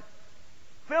of life,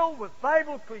 filled with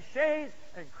Bible cliches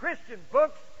and Christian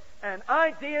books and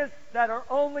ideas that are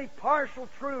only partial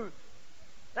truths.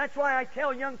 That's why I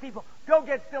tell young people, go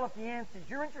get Philip Yancey's.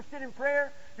 You're interested in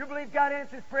prayer? You believe God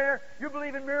answers prayer? You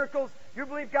believe in miracles? You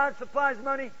believe God supplies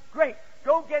money? Great.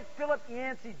 Go get Philip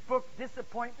Yancey's book,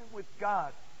 Disappointment with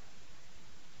God.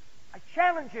 I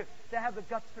challenge you to have the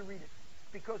guts to read it,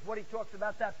 because what he talks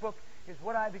about that book is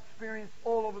what I've experienced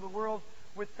all over the world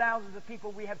with thousands of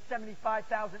people. We have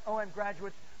 75,000 OM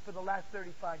graduates for the last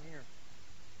 35 years.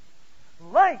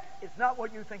 Life is not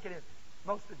what you think it is,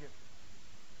 most of you.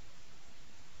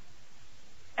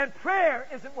 And prayer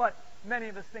isn't what many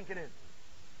of us think it is.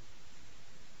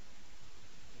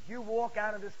 If you walk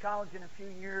out of this college in a few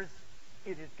years,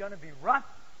 it is going to be rough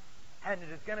and it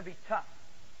is going to be tough.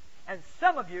 And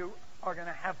some of you are going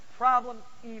to have problems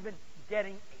even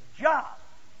getting a job,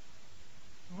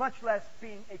 much less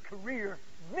being a career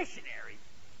missionary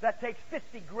that takes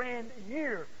 50 grand a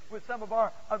year with some of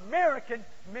our American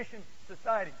mission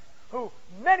societies, who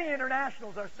many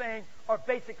internationals are saying are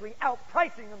basically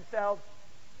outpricing themselves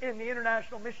in the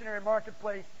international missionary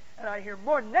marketplace. And I hear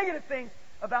more negative things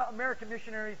about American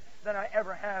missionaries than I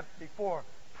ever have before.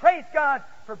 Praise God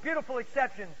for beautiful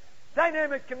exceptions,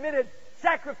 dynamic, committed,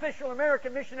 sacrificial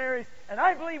American missionaries, and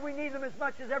I believe we need them as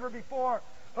much as ever before,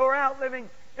 who are out living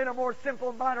in a more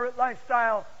simple, moderate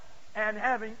lifestyle and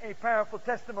having a powerful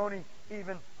testimony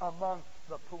even among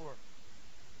the poor.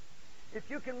 If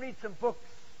you can read some books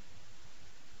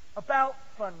about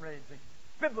fundraising,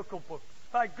 biblical books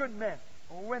by good men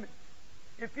or women,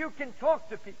 if you can talk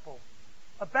to people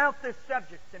about this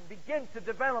subject and begin to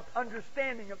develop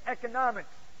understanding of economics,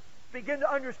 begin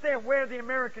to understand where the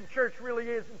American church really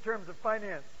is in terms of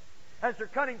finance, as they're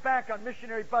cutting back on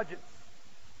missionary budgets,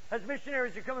 as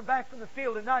missionaries are coming back from the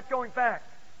field and not going back,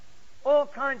 all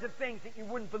kinds of things that you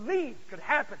wouldn't believe could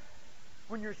happen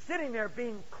when you're sitting there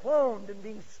being cloned and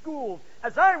being schooled,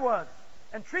 as I was,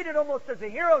 and treated almost as a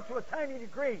hero to a tiny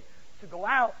degree, to go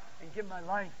out and give my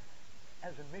life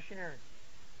as a missionary.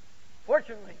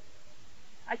 Fortunately,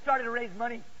 I started to raise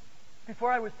money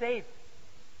before I was saved,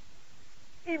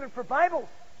 even for Bibles.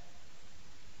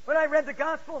 When I read the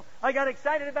gospel, I got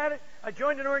excited about it. I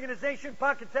joined an organization,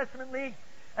 Pocket Testament League,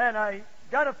 and I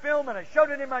got a film and I showed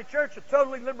it in my church, a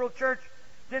totally liberal church,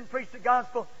 didn't preach the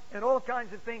gospel, and all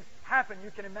kinds of things happened.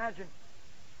 You can imagine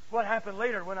what happened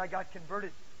later when I got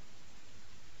converted.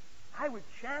 I would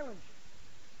challenge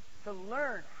you to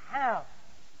learn how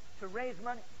to raise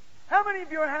money. How many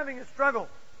of you are having a struggle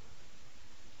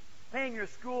paying your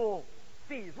school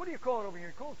fees? What do you call it over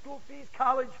here? School fees?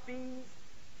 College fees?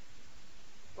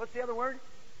 What's the other word?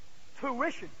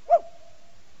 Tuition. Woo!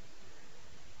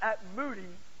 At Moody,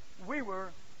 we were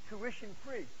tuition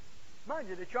free. Mind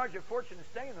you, they charge you a fortune to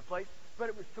stay in the place, but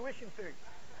it was tuition free.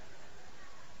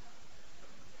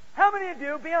 How many of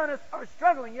you, be honest, are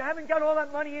struggling? You haven't got all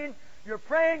that money in, you're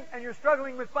praying, and you're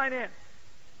struggling with finance.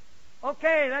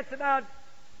 Okay, that's about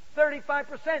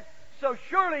 35%. So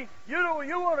surely you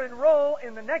will enroll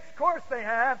in the next course they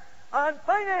have on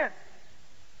finance.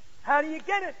 How do you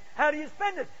get it? How do you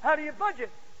spend it? How do you budget?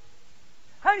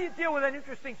 How do you deal with an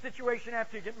interesting situation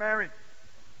after you get married?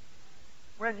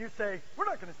 When you say, we're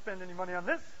not going to spend any money on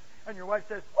this. And your wife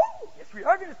says, oh, yes, we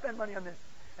are going to spend money on this.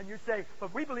 And you say,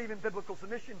 but we believe in biblical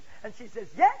submission. And she says,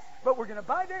 yes, but we're going to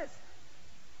buy this.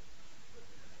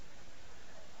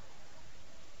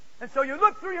 And so you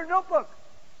look through your notebook.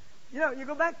 You know, you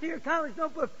go back to your college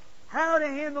notebook. How to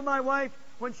handle my wife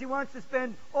when she wants to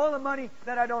spend all the money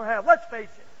that I don't have. Let's face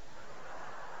it.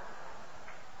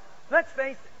 Let's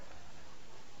face it.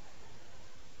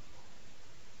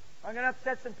 I'm going to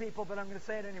upset some people, but I'm going to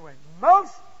say it anyway.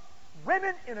 Most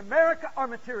women in America are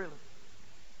materialists.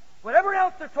 Whatever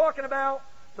else they're talking about,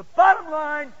 the bottom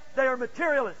line, they are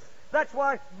materialists. That's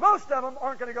why most of them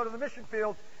aren't going to go to the mission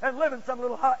field and live in some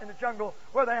little hut in the jungle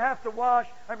where they have to wash.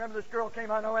 I remember this girl came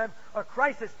on OM, a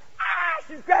crisis.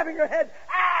 She's grabbing her head.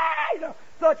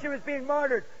 Thought she was being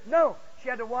martyred. No, she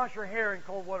had to wash her hair in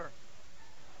cold water.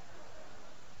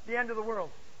 The end of the world.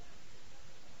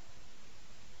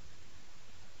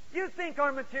 You think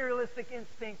our materialistic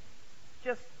instinct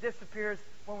just disappears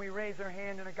when we raise our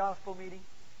hand in a gospel meeting?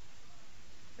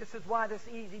 This is why this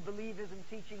easy believism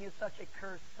teaching is such a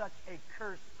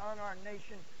curse on our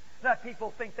nation, that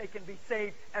people think they can be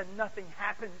saved and nothing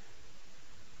happens.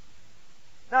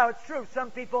 Now, it's true,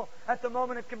 some people at the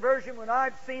moment of conversion, when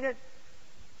I've seen it,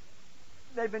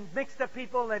 they've been mixed up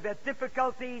people, they've had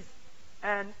difficulties,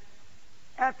 and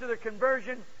after their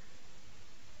conversion,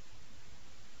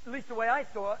 at least the way I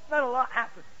saw it, not a lot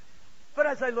happened. But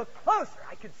as I looked closer,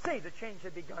 I could see the change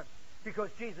had begun because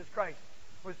Jesus Christ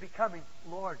was becoming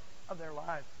Lord of their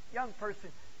lives. Young person,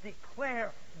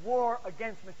 declare war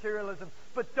against materialism,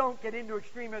 but don't get into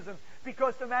extremism,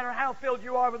 because no matter how filled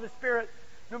you are with the Spirit,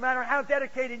 no matter how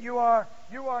dedicated you are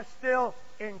still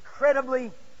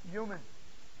incredibly human.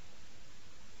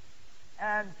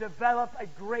 And develop a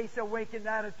grace-awakened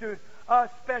attitude,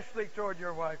 especially toward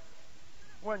your wife,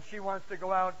 when she wants to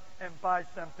go out and buy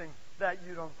something that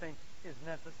you don't think is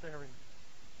necessary.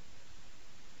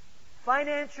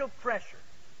 Financial pressure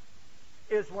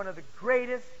is one of the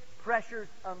greatest pressures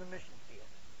on the mission field.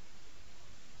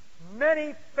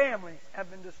 Many families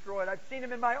have been destroyed. I've seen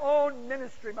them in my own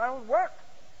ministry, my own work.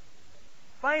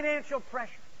 Financial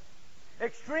pressure.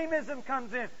 Extremism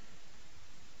comes in.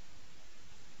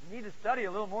 We need to study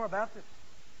a little more about this.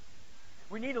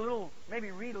 We need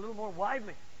maybe read a little more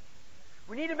widely.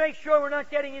 We need to make sure we're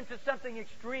not getting into something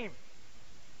extreme.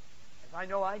 As I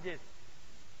know I did.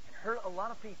 And hurt a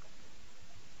lot of people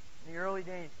in the early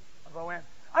days of OM.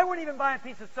 I wouldn't even buy a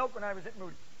piece of soap when I was at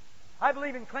Moody. I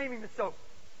believe in claiming the soap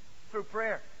through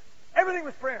prayer. Everything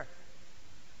was prayer.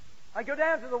 I go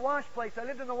down to the wash place. I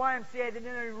lived in the YMCA. They didn't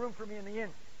have any room for me in the inn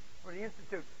or the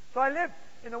institute. So I lived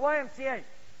in the YMCA.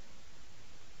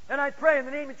 And I'd pray in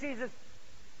the name of Jesus.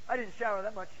 I didn't shower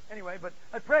that much anyway, but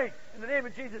I'd pray in the name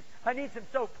of Jesus. I need some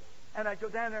soap. And I'd go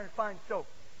down there and find soap.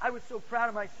 I was so proud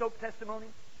of my soap testimony.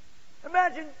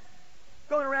 Imagine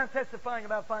going around testifying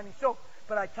about finding soap.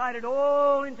 But I tied it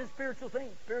all into spiritual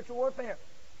things, spiritual warfare.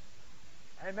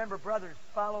 I remember brothers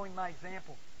following my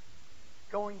example,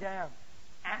 going down,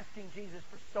 asking Jesus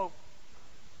for soap,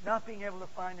 not being able to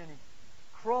find any,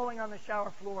 crawling on the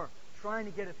shower floor, trying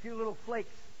to get a few little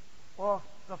flakes off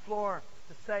the floor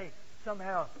to say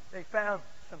somehow they found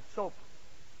some soap.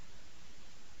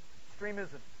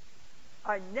 Extremism.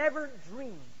 I never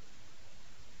dreamed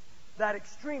that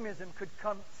extremism could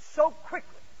come so quickly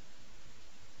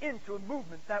into a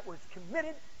movement that was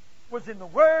committed, was in the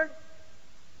Word,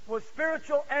 was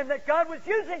spiritual, and that God was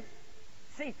using.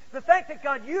 See, the fact that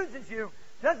God uses you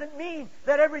doesn't mean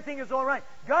that everything is all right.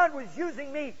 God was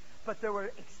using me, but there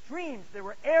were extremes, there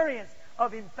were areas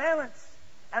of imbalance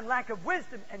and lack of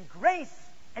wisdom and grace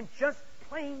and just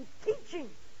plain teaching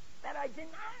that I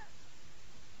didn't have.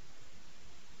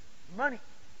 Money.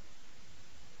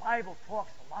 The Bible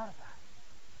talks a lot about it.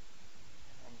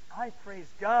 And I praise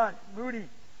God, Moody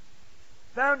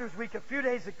Founders Week a few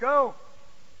days ago,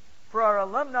 for our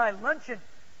alumni luncheon,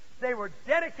 they were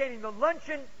dedicating the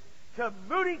luncheon to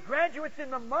Moody graduates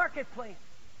in the marketplace.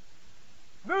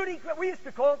 Moody, we used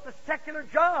to call it the secular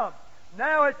job.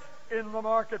 Now it's in the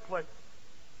marketplace.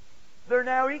 They're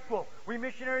now equal. We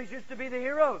missionaries used to be the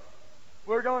heroes.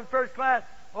 We're going first class.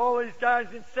 All these guys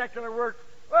in secular work,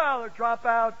 well, they're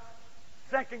dropout,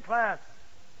 second class.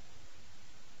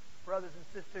 Brothers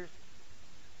and sisters,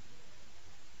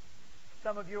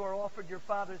 some of you are offered your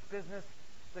Father's business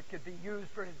that could be used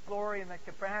for His glory and that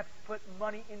could perhaps put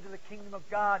money into the kingdom of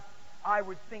God. I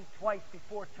would think twice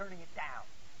before turning it down.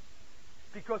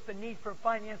 Because the need for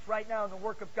finance right now in the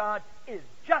work of God is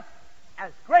just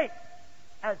as great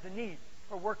as the need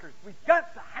for workers. We've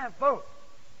got to have both.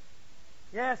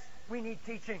 Yes, we need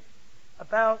teaching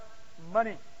about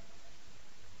money.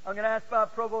 I'm going to ask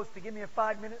Bob Provost to give me a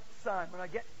 5-minute sign when I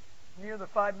get near the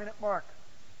 5-minute mark.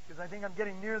 Because I think I'm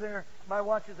getting near there. My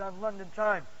watch is on London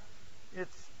time.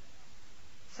 It's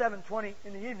 7:20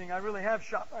 in the evening. I really have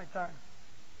shot my time.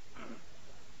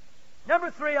 Number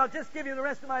 3, I'll just give you the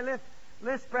rest of my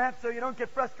list perhaps so you don't get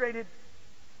frustrated.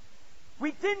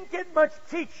 We didn't get much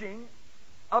teaching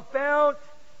about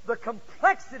the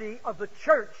complexity of the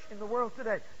church in the world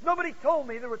today. Nobody told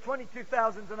me there were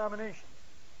 22,000 denominations.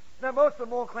 Now, most of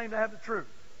them all claim to have the truth.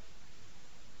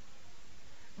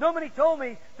 Nobody told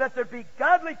me that there'd be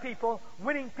godly people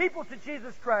winning people to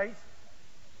Jesus Christ,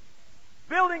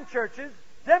 building churches,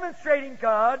 demonstrating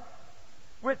God,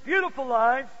 with beautiful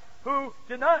lives, who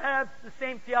do not have the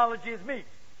same theology as me,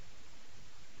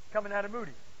 coming out of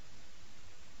Moody.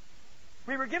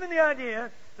 We were given the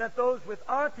idea that those with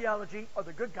our theology are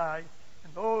the good guys,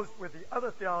 and those with the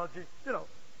other theology,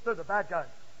 they're the bad guys.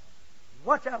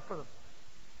 Watch out for them.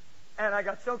 And I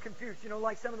got so confused,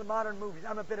 like some of the modern movies.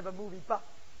 I'm a bit of a movie buff.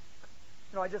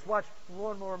 I just watched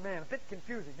Lawnmower Man. A bit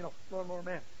confusing, Lawnmower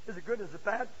Man. Is it good? Is it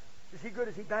bad? Is he good?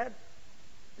 Is he bad?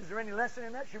 Is there any lesson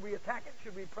in that? Should we attack it?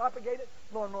 Should we propagate it?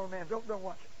 Lawnmower Man. Don't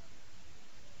watch it.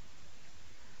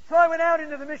 So I went out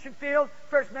into the mission field.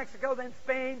 First Mexico, then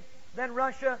Spain, then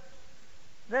Russia,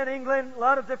 then England. A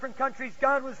lot of different countries.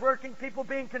 God was working. People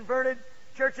being converted.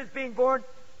 Churches being born.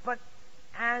 But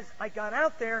as I got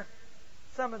out there,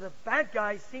 some of the bad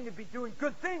guys seemed to be doing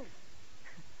good things.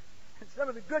 And some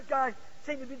of the good guys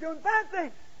seemed to be doing bad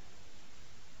things.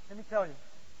 Let me tell you,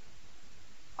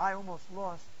 I almost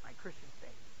lost my Christian faith.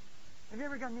 Have you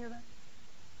ever gotten near that?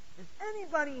 Is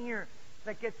anybody here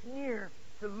that gets near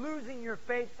to losing your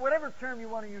faith, whatever term you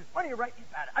want to use? Why don't you write me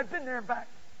about it? I've been there and back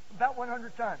about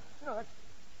 100 times. That's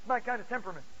my kind of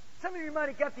temperament. Some of you might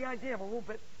have got the idea. I'm a little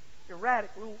bit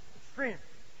erratic, a little extreme.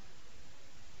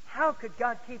 How could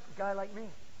God keep a guy like me?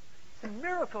 It's a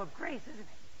miracle of grace, isn't it?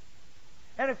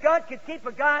 And if God could keep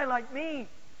a guy like me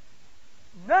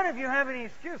None of you have any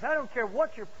excuse. I don't care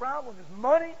what your problem is.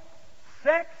 Money,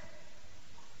 sex,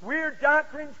 weird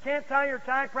doctrines, can't tie your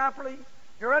tie properly,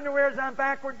 your underwear's on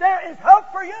backward. There is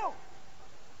hope for you.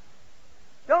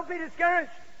 Don't be discouraged.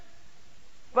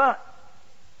 But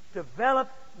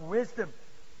develop wisdom,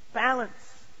 balance.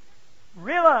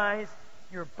 Realize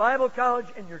your Bible college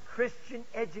and your Christian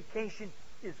education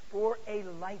is for a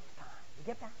lifetime. You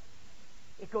get that?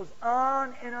 It goes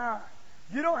on and on.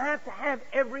 You don't have to have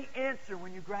every answer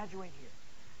when you graduate here.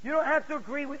 You don't have to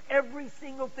agree with every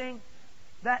single thing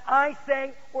that I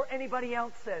say or anybody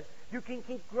else says. You can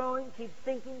keep growing, keep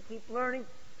thinking, keep learning,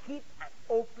 keep an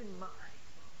open mind.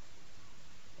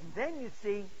 And then you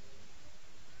see,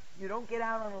 you don't get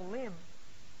out on a limb,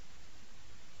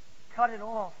 cut it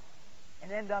off,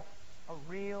 and end up a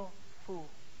real fool.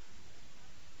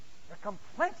 The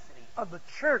complexity of the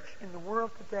church in the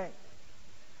world today,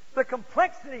 the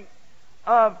complexity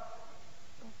of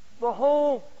the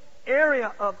whole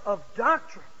area of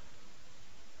doctrine.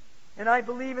 And I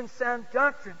believe in sound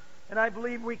doctrine. And I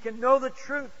believe we can know the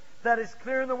truth that is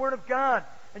clear in the Word of God.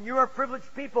 And you are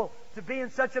privileged people to be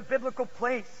in such a biblical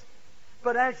place.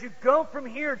 But as you go from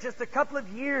here just a couple of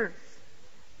years,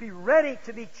 be ready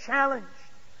to be challenged.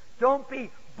 Don't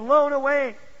be blown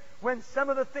away when some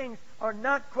of the things are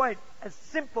not quite as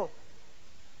simple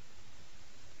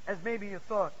as maybe you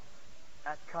thought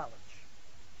at college.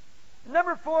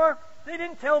 Number 4, they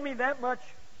didn't tell me that much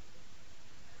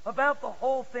about the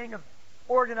whole thing of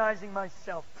organizing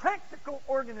myself. Practical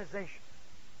organization.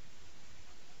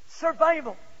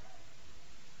 Survival.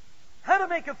 How to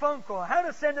make a phone call. How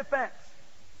to send a fax.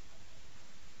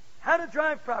 How to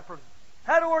drive properly.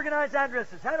 How to organize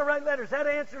addresses. How to write letters. How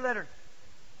to answer letters.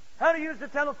 How to use the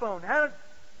telephone.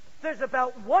 There's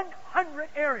about 100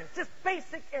 areas, just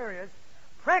basic areas,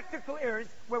 practical areas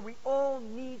where we all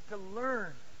need to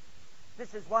learn.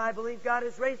 This is why I believe God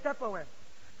has raised up OM.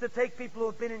 To take people who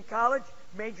have been in college,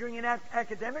 majoring in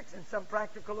academics, and some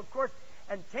practical, of course,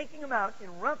 and taking them out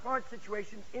in rough, hard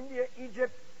situations, India,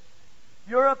 Egypt,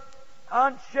 Europe,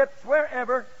 on ships,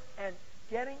 wherever, and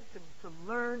getting to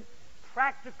learn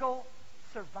practical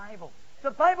survival. The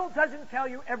Bible doesn't tell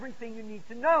you everything you need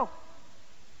to know.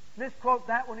 Misquote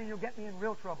that one and you'll get me in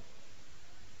real trouble.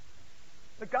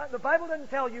 The Bible doesn't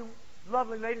tell you,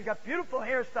 lovely ladies, got beautiful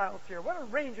hairstyles here. What a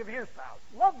range of hairstyles.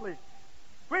 Lovely.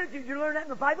 Where did you learn that in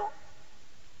the Bible?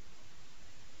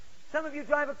 Some of you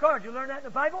drive a car. Did you learn that in the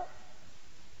Bible?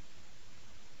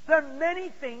 There are many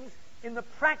things in the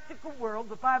practical world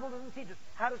the Bible doesn't teach us.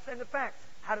 How to send a fax.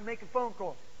 How to make a phone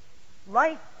call.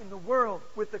 Life in the world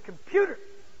with the computer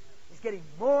is getting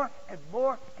more and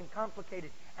more and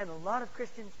complicated. And a lot of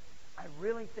Christians, I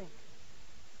really think,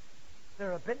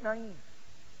 they're a bit naive.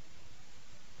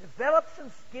 Develop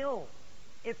some skills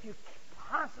if you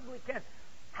possibly can.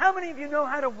 How many of you know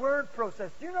how to word process?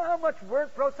 Do you know how much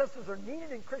word processors are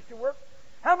needed in Christian work?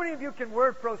 How many of you can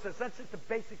word process? That's just a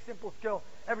basic, simple skill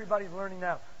everybody's learning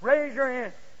now. Raise your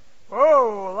hand.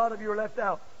 Oh, a lot of you are left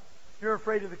out. You're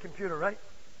afraid of the computer, right?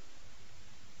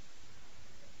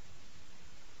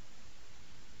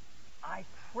 I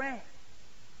pray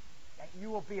that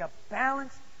you will be a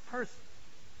balanced person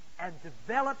and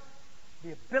develop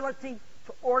the ability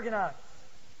to organize.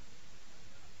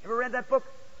 Ever read that book,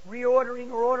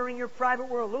 Reordering or Ordering Your Private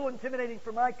World? A little intimidating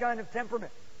for my kind of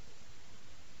temperament.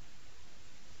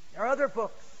 There are other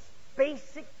books,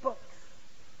 basic books,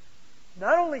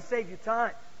 not only save you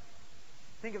time.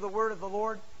 Think of the word of the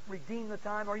Lord, redeem the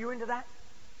time. Are you into that?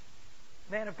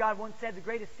 Man of God once said the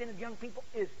greatest sin of young people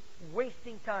is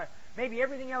wasting time. Maybe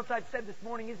everything else I've said this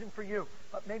morning isn't for you,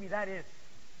 but maybe that is.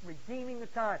 Redeeming the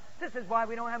time. This is why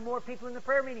we don't have more people in the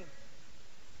prayer meetings.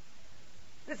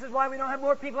 This is why we don't have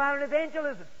more people out in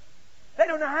evangelism. They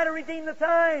don't know how to redeem the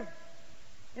time.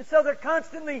 And so they're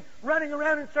constantly running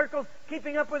around in circles,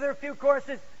 keeping up with their few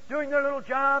courses, doing their little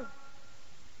job.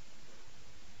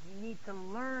 We need to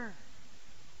learn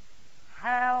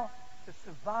how to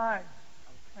survive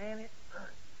on planet Earth.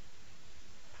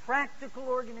 Practical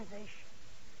organization.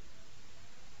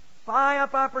 Buy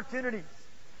up opportunities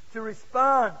to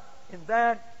respond in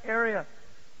that area.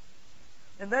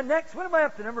 And then next, what am I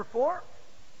up to? Number 4?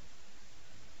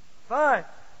 5.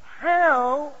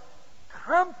 How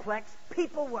complex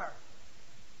people were.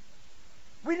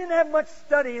 We didn't have much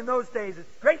study in those days.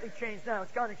 It's greatly changed now.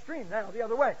 It's gone extreme now, the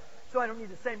other way. So I don't need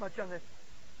to say much on this.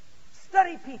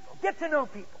 Study people. Get to know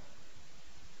people.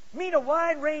 Meet a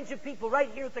wide range of people right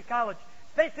here at the college,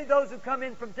 especially those who come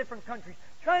in from different countries.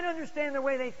 Try to understand the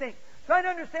way they think. Try to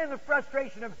understand the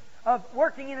frustration of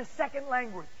working in a second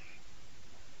language.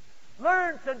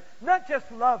 Learn to not just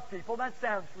love people. That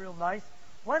sounds real nice.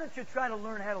 Why don't you try to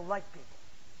learn how to like people?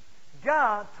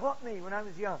 God taught me when I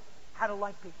was young how to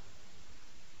like people.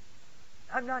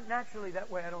 I'm not naturally that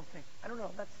way, I don't think. I don't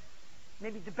know. That's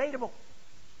maybe debatable.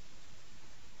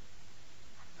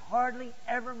 I've hardly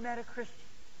ever met a Christian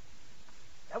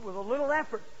that with a little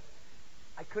effort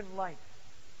I couldn't like.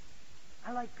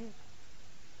 I like people.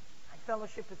 I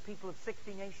fellowship with people of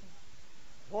 60 nations,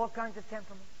 of all kinds of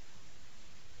temperaments.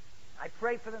 I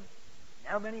pray for them.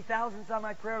 Now many thousands on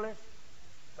my prayer list.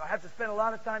 So I have to spend a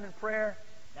lot of time in prayer.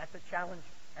 That's a challenge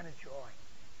and a joy.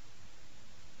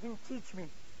 He didn't teach me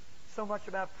so much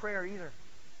about prayer either.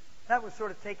 That was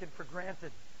sort of taken for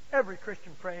granted. Every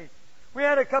Christian prays. We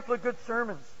had a couple of good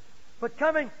sermons. But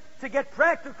coming to get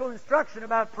practical instruction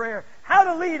about prayer, how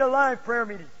to lead a live prayer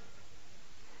meeting,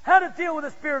 how to deal with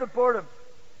the spirit of boredom,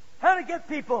 how to get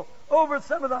people over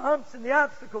some of the humps and the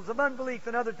obstacles of unbelief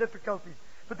and other difficulties.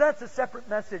 But that's a separate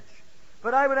message.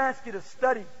 But I would ask you to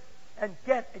study and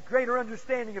get a greater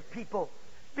understanding of people.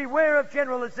 Beware of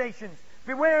generalizations.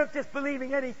 Beware of just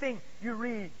believing anything you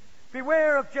read.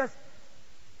 Beware of just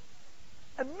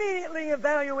immediately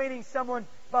evaluating someone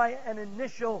by an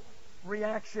initial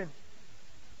reaction.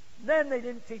 Then they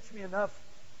didn't teach me enough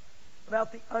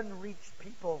about the unreached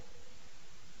people.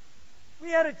 We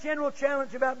had a general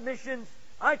challenge about missions.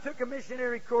 I took a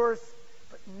missionary course,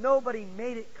 but nobody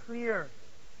made it clear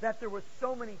that there were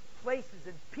so many places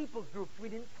and people's groups. We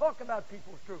didn't talk about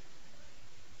people's groups.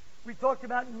 We talked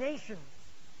about nations.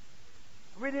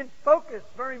 We didn't focus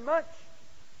very much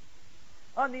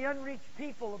on the unreached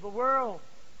people of the world.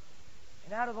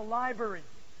 And out of the library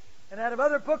and out of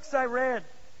other books I read,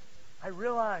 I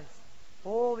realized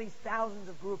all these thousands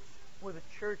of groups where the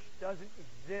church doesn't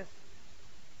exist.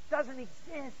 Doesn't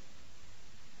exist.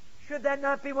 Should that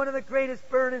not be one of the greatest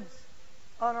burdens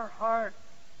on our heart?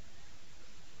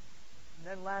 And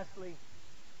then lastly,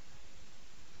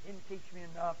 didn't teach me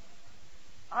enough,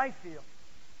 I feel,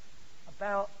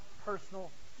 about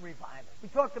personal revival. We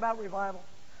talked about revival.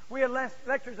 We had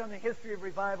lectures on the history of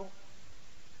revival.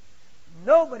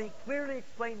 Nobody clearly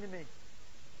explained to me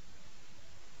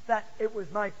that it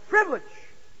was my privilege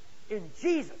in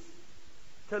Jesus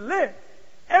to live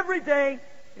every day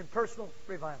in personal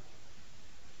revival.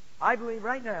 I believe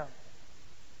right now,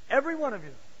 every one of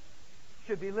you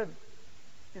should be living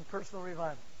in personal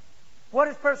revival. What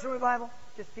is personal revival?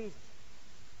 Just Jesus.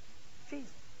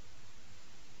 Jesus.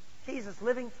 Jesus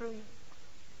living through you.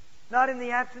 Not in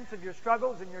the absence of your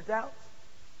struggles and your doubts,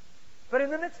 but in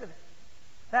the midst of it.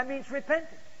 That means repenting.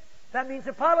 That means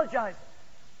apologizing.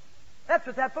 That's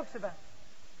what that book's about.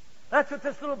 That's what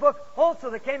this little book also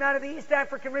that came out of the East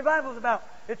African revival is about.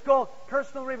 It's called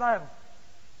Personal Revival.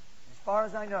 As far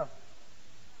as I know,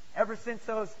 ever since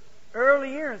those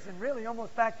early years, and really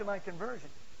almost back to my conversion,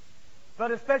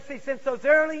 but especially since those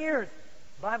early years,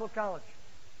 Bible college,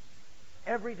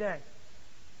 every day,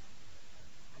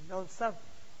 I've known something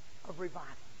of revival.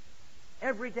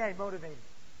 Every day motivated.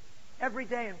 Every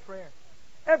day in prayer.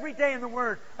 Every day in the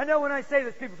Word. I know when I say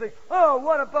this, people say, oh,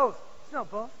 what a boast. It's no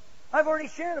boast. I've already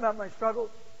shared about my struggles,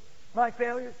 my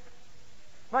failures.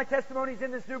 My testimonies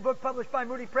in this new book published by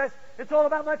Moody Press. It's all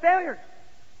about my failures.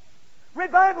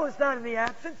 Revival is not in the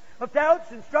absence of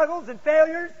doubts and struggles and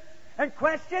failures and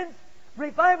questions.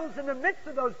 Revival is in the midst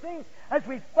of those things as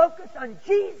we focus on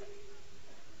Jesus.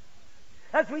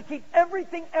 As we keep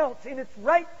everything else in its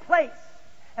right place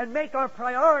and make our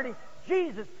priority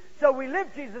Jesus. So we live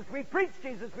Jesus, we preach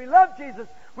Jesus, we love Jesus,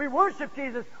 we worship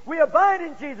Jesus, we abide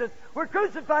in Jesus, we're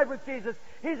crucified with Jesus.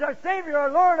 He's our Savior,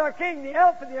 our Lord, our King, the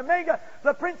Alpha, the Omega,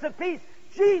 the Prince of Peace.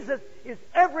 Jesus is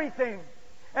everything.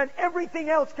 And everything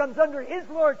else comes under His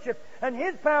Lordship and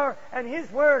His power and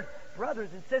His Word. Brothers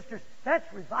and sisters,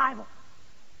 that's revival.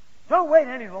 Don't wait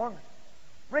any longer.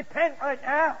 Repent right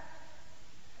now.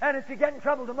 And if you get in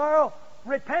trouble tomorrow,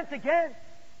 repent again.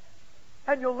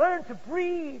 And you'll learn to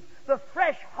breathe the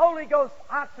fresh Holy Ghost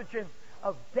oxygen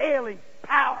of daily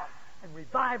power and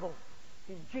revival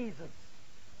in Jesus.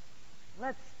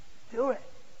 Let's do it.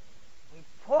 We've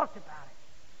talked about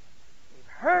it. We've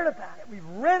heard about it. We've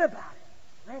read about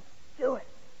it. Let's do it.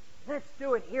 Let's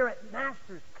do it here at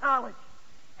Masters College.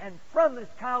 And from this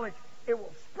college, it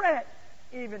will spread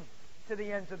even to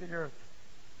the ends of the earth.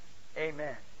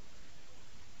 Amen.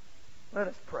 Let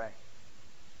us pray.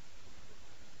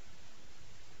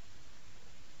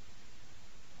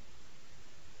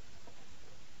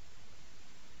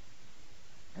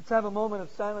 Let's have a moment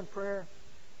of silent prayer.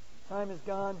 Time is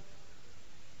gone.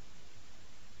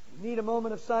 We need a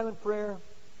moment of silent prayer.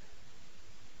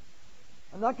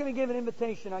 I'm not going to give an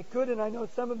invitation. I could, and I know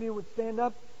some of you would stand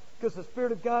up because the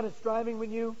Spirit of God is striving with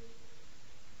you.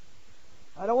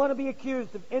 I don't want to be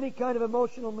accused of any kind of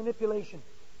emotional manipulation.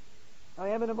 I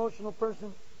am an emotional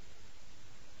person.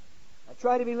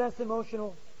 try to be less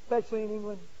emotional, especially in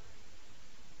England.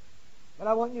 But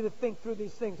I want you to think through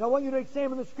these things. I want you to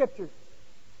examine the Scriptures.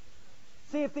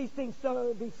 See if these things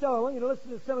be so. I want you to listen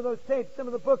to some of those tapes, some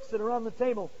of the books that are on the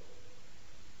table.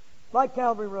 Like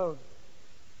Calvary Road.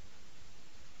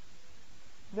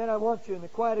 And then I want you in the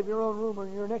quiet of your own room or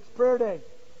in your next prayer day,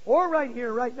 or right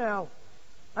here, right now.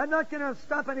 I'm not going to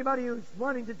stop anybody who's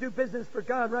wanting to do business for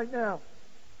God right now.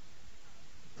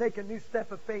 Take a new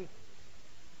step of faith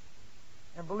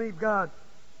and believe God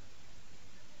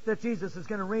that Jesus is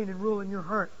going to reign and rule in your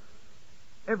heart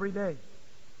every day.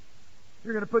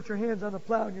 You're going to put your hands on the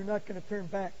plow and you're not going to turn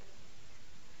back.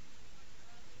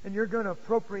 And you're going to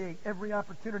appropriate every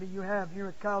opportunity you have here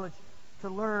at college to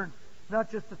learn,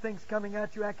 not just the things coming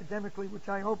at you academically, which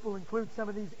I hope will include some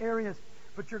of these areas,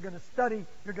 but you're going to study,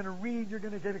 you're going to read, you're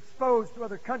going to get exposed to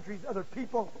other countries, other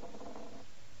people,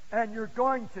 and you're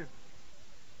going to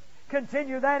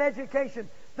continue that education,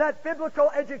 that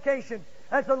biblical education,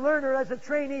 as a learner, as a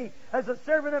trainee, as a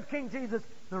servant of King Jesus,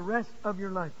 the rest of your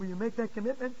life. Will you make that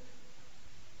commitment?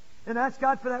 And ask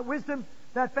God for that wisdom,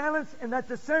 that balance, and that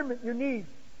discernment you need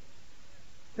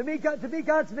to be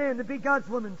God's man, to be God's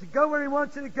woman, to go where He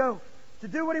wants you to go, to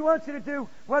do what He wants you to do,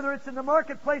 whether it's in the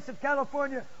marketplace of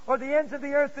California or the ends of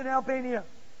the earth in Albania.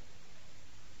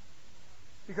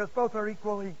 Because both are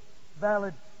equally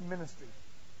valid ministries.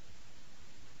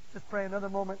 Just pray another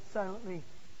moment silently,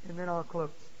 and then I'll close.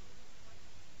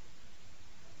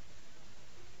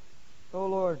 Oh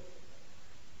Lord,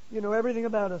 You know everything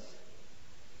about us.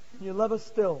 You love us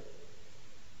still.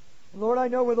 And Lord, I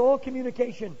know with all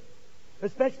communication,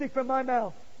 especially from my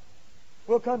mouth,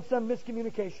 will come some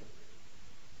miscommunication.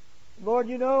 Lord,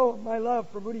 you know my love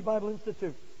for Moody Bible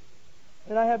Institute.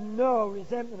 And I have no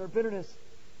resentment or bitterness.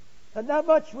 And not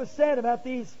much was said about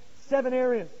these 7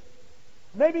 areas.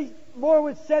 Maybe more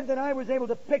was said than I was able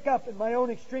to pick up in my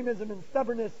own extremism and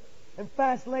stubbornness and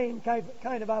fast lane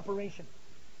kind of operation.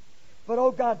 But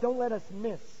oh God, don't let us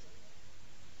miss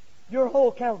your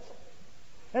whole counsel.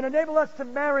 And enable us to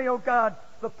marry, oh God,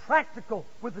 the practical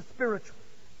with the spiritual.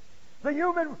 The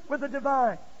human with the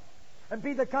divine. And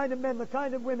be the kind of men, the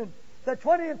kind of women that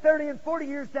 20 and 30 and 40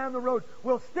 years down the road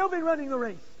will still be running the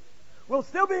race. We'll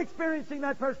still be experiencing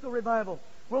that personal revival.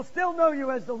 We'll still know you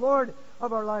as the Lord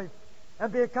of our life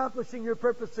and be accomplishing your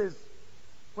purposes,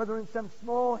 whether in some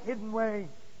small, hidden way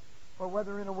or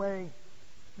whether in a way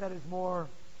that is more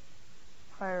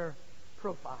higher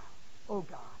profile. Oh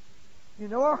God, you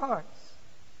know our hearts.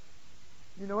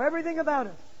 You know everything about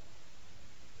us.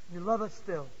 You love us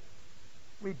still.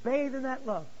 We bathe in that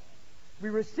love. We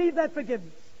receive that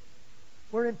forgiveness.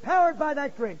 We're empowered by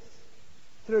that grace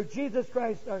through Jesus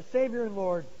Christ, our Savior and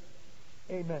Lord.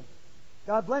 Amen.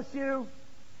 God bless you.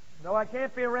 Though I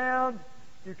can't be around,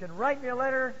 you can write me a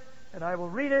letter and I will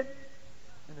read it.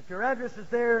 And if your address is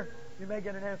there, you may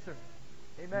get an answer.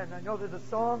 Amen. I know there's a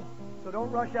song, so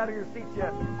don't rush out of your seats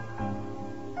yet.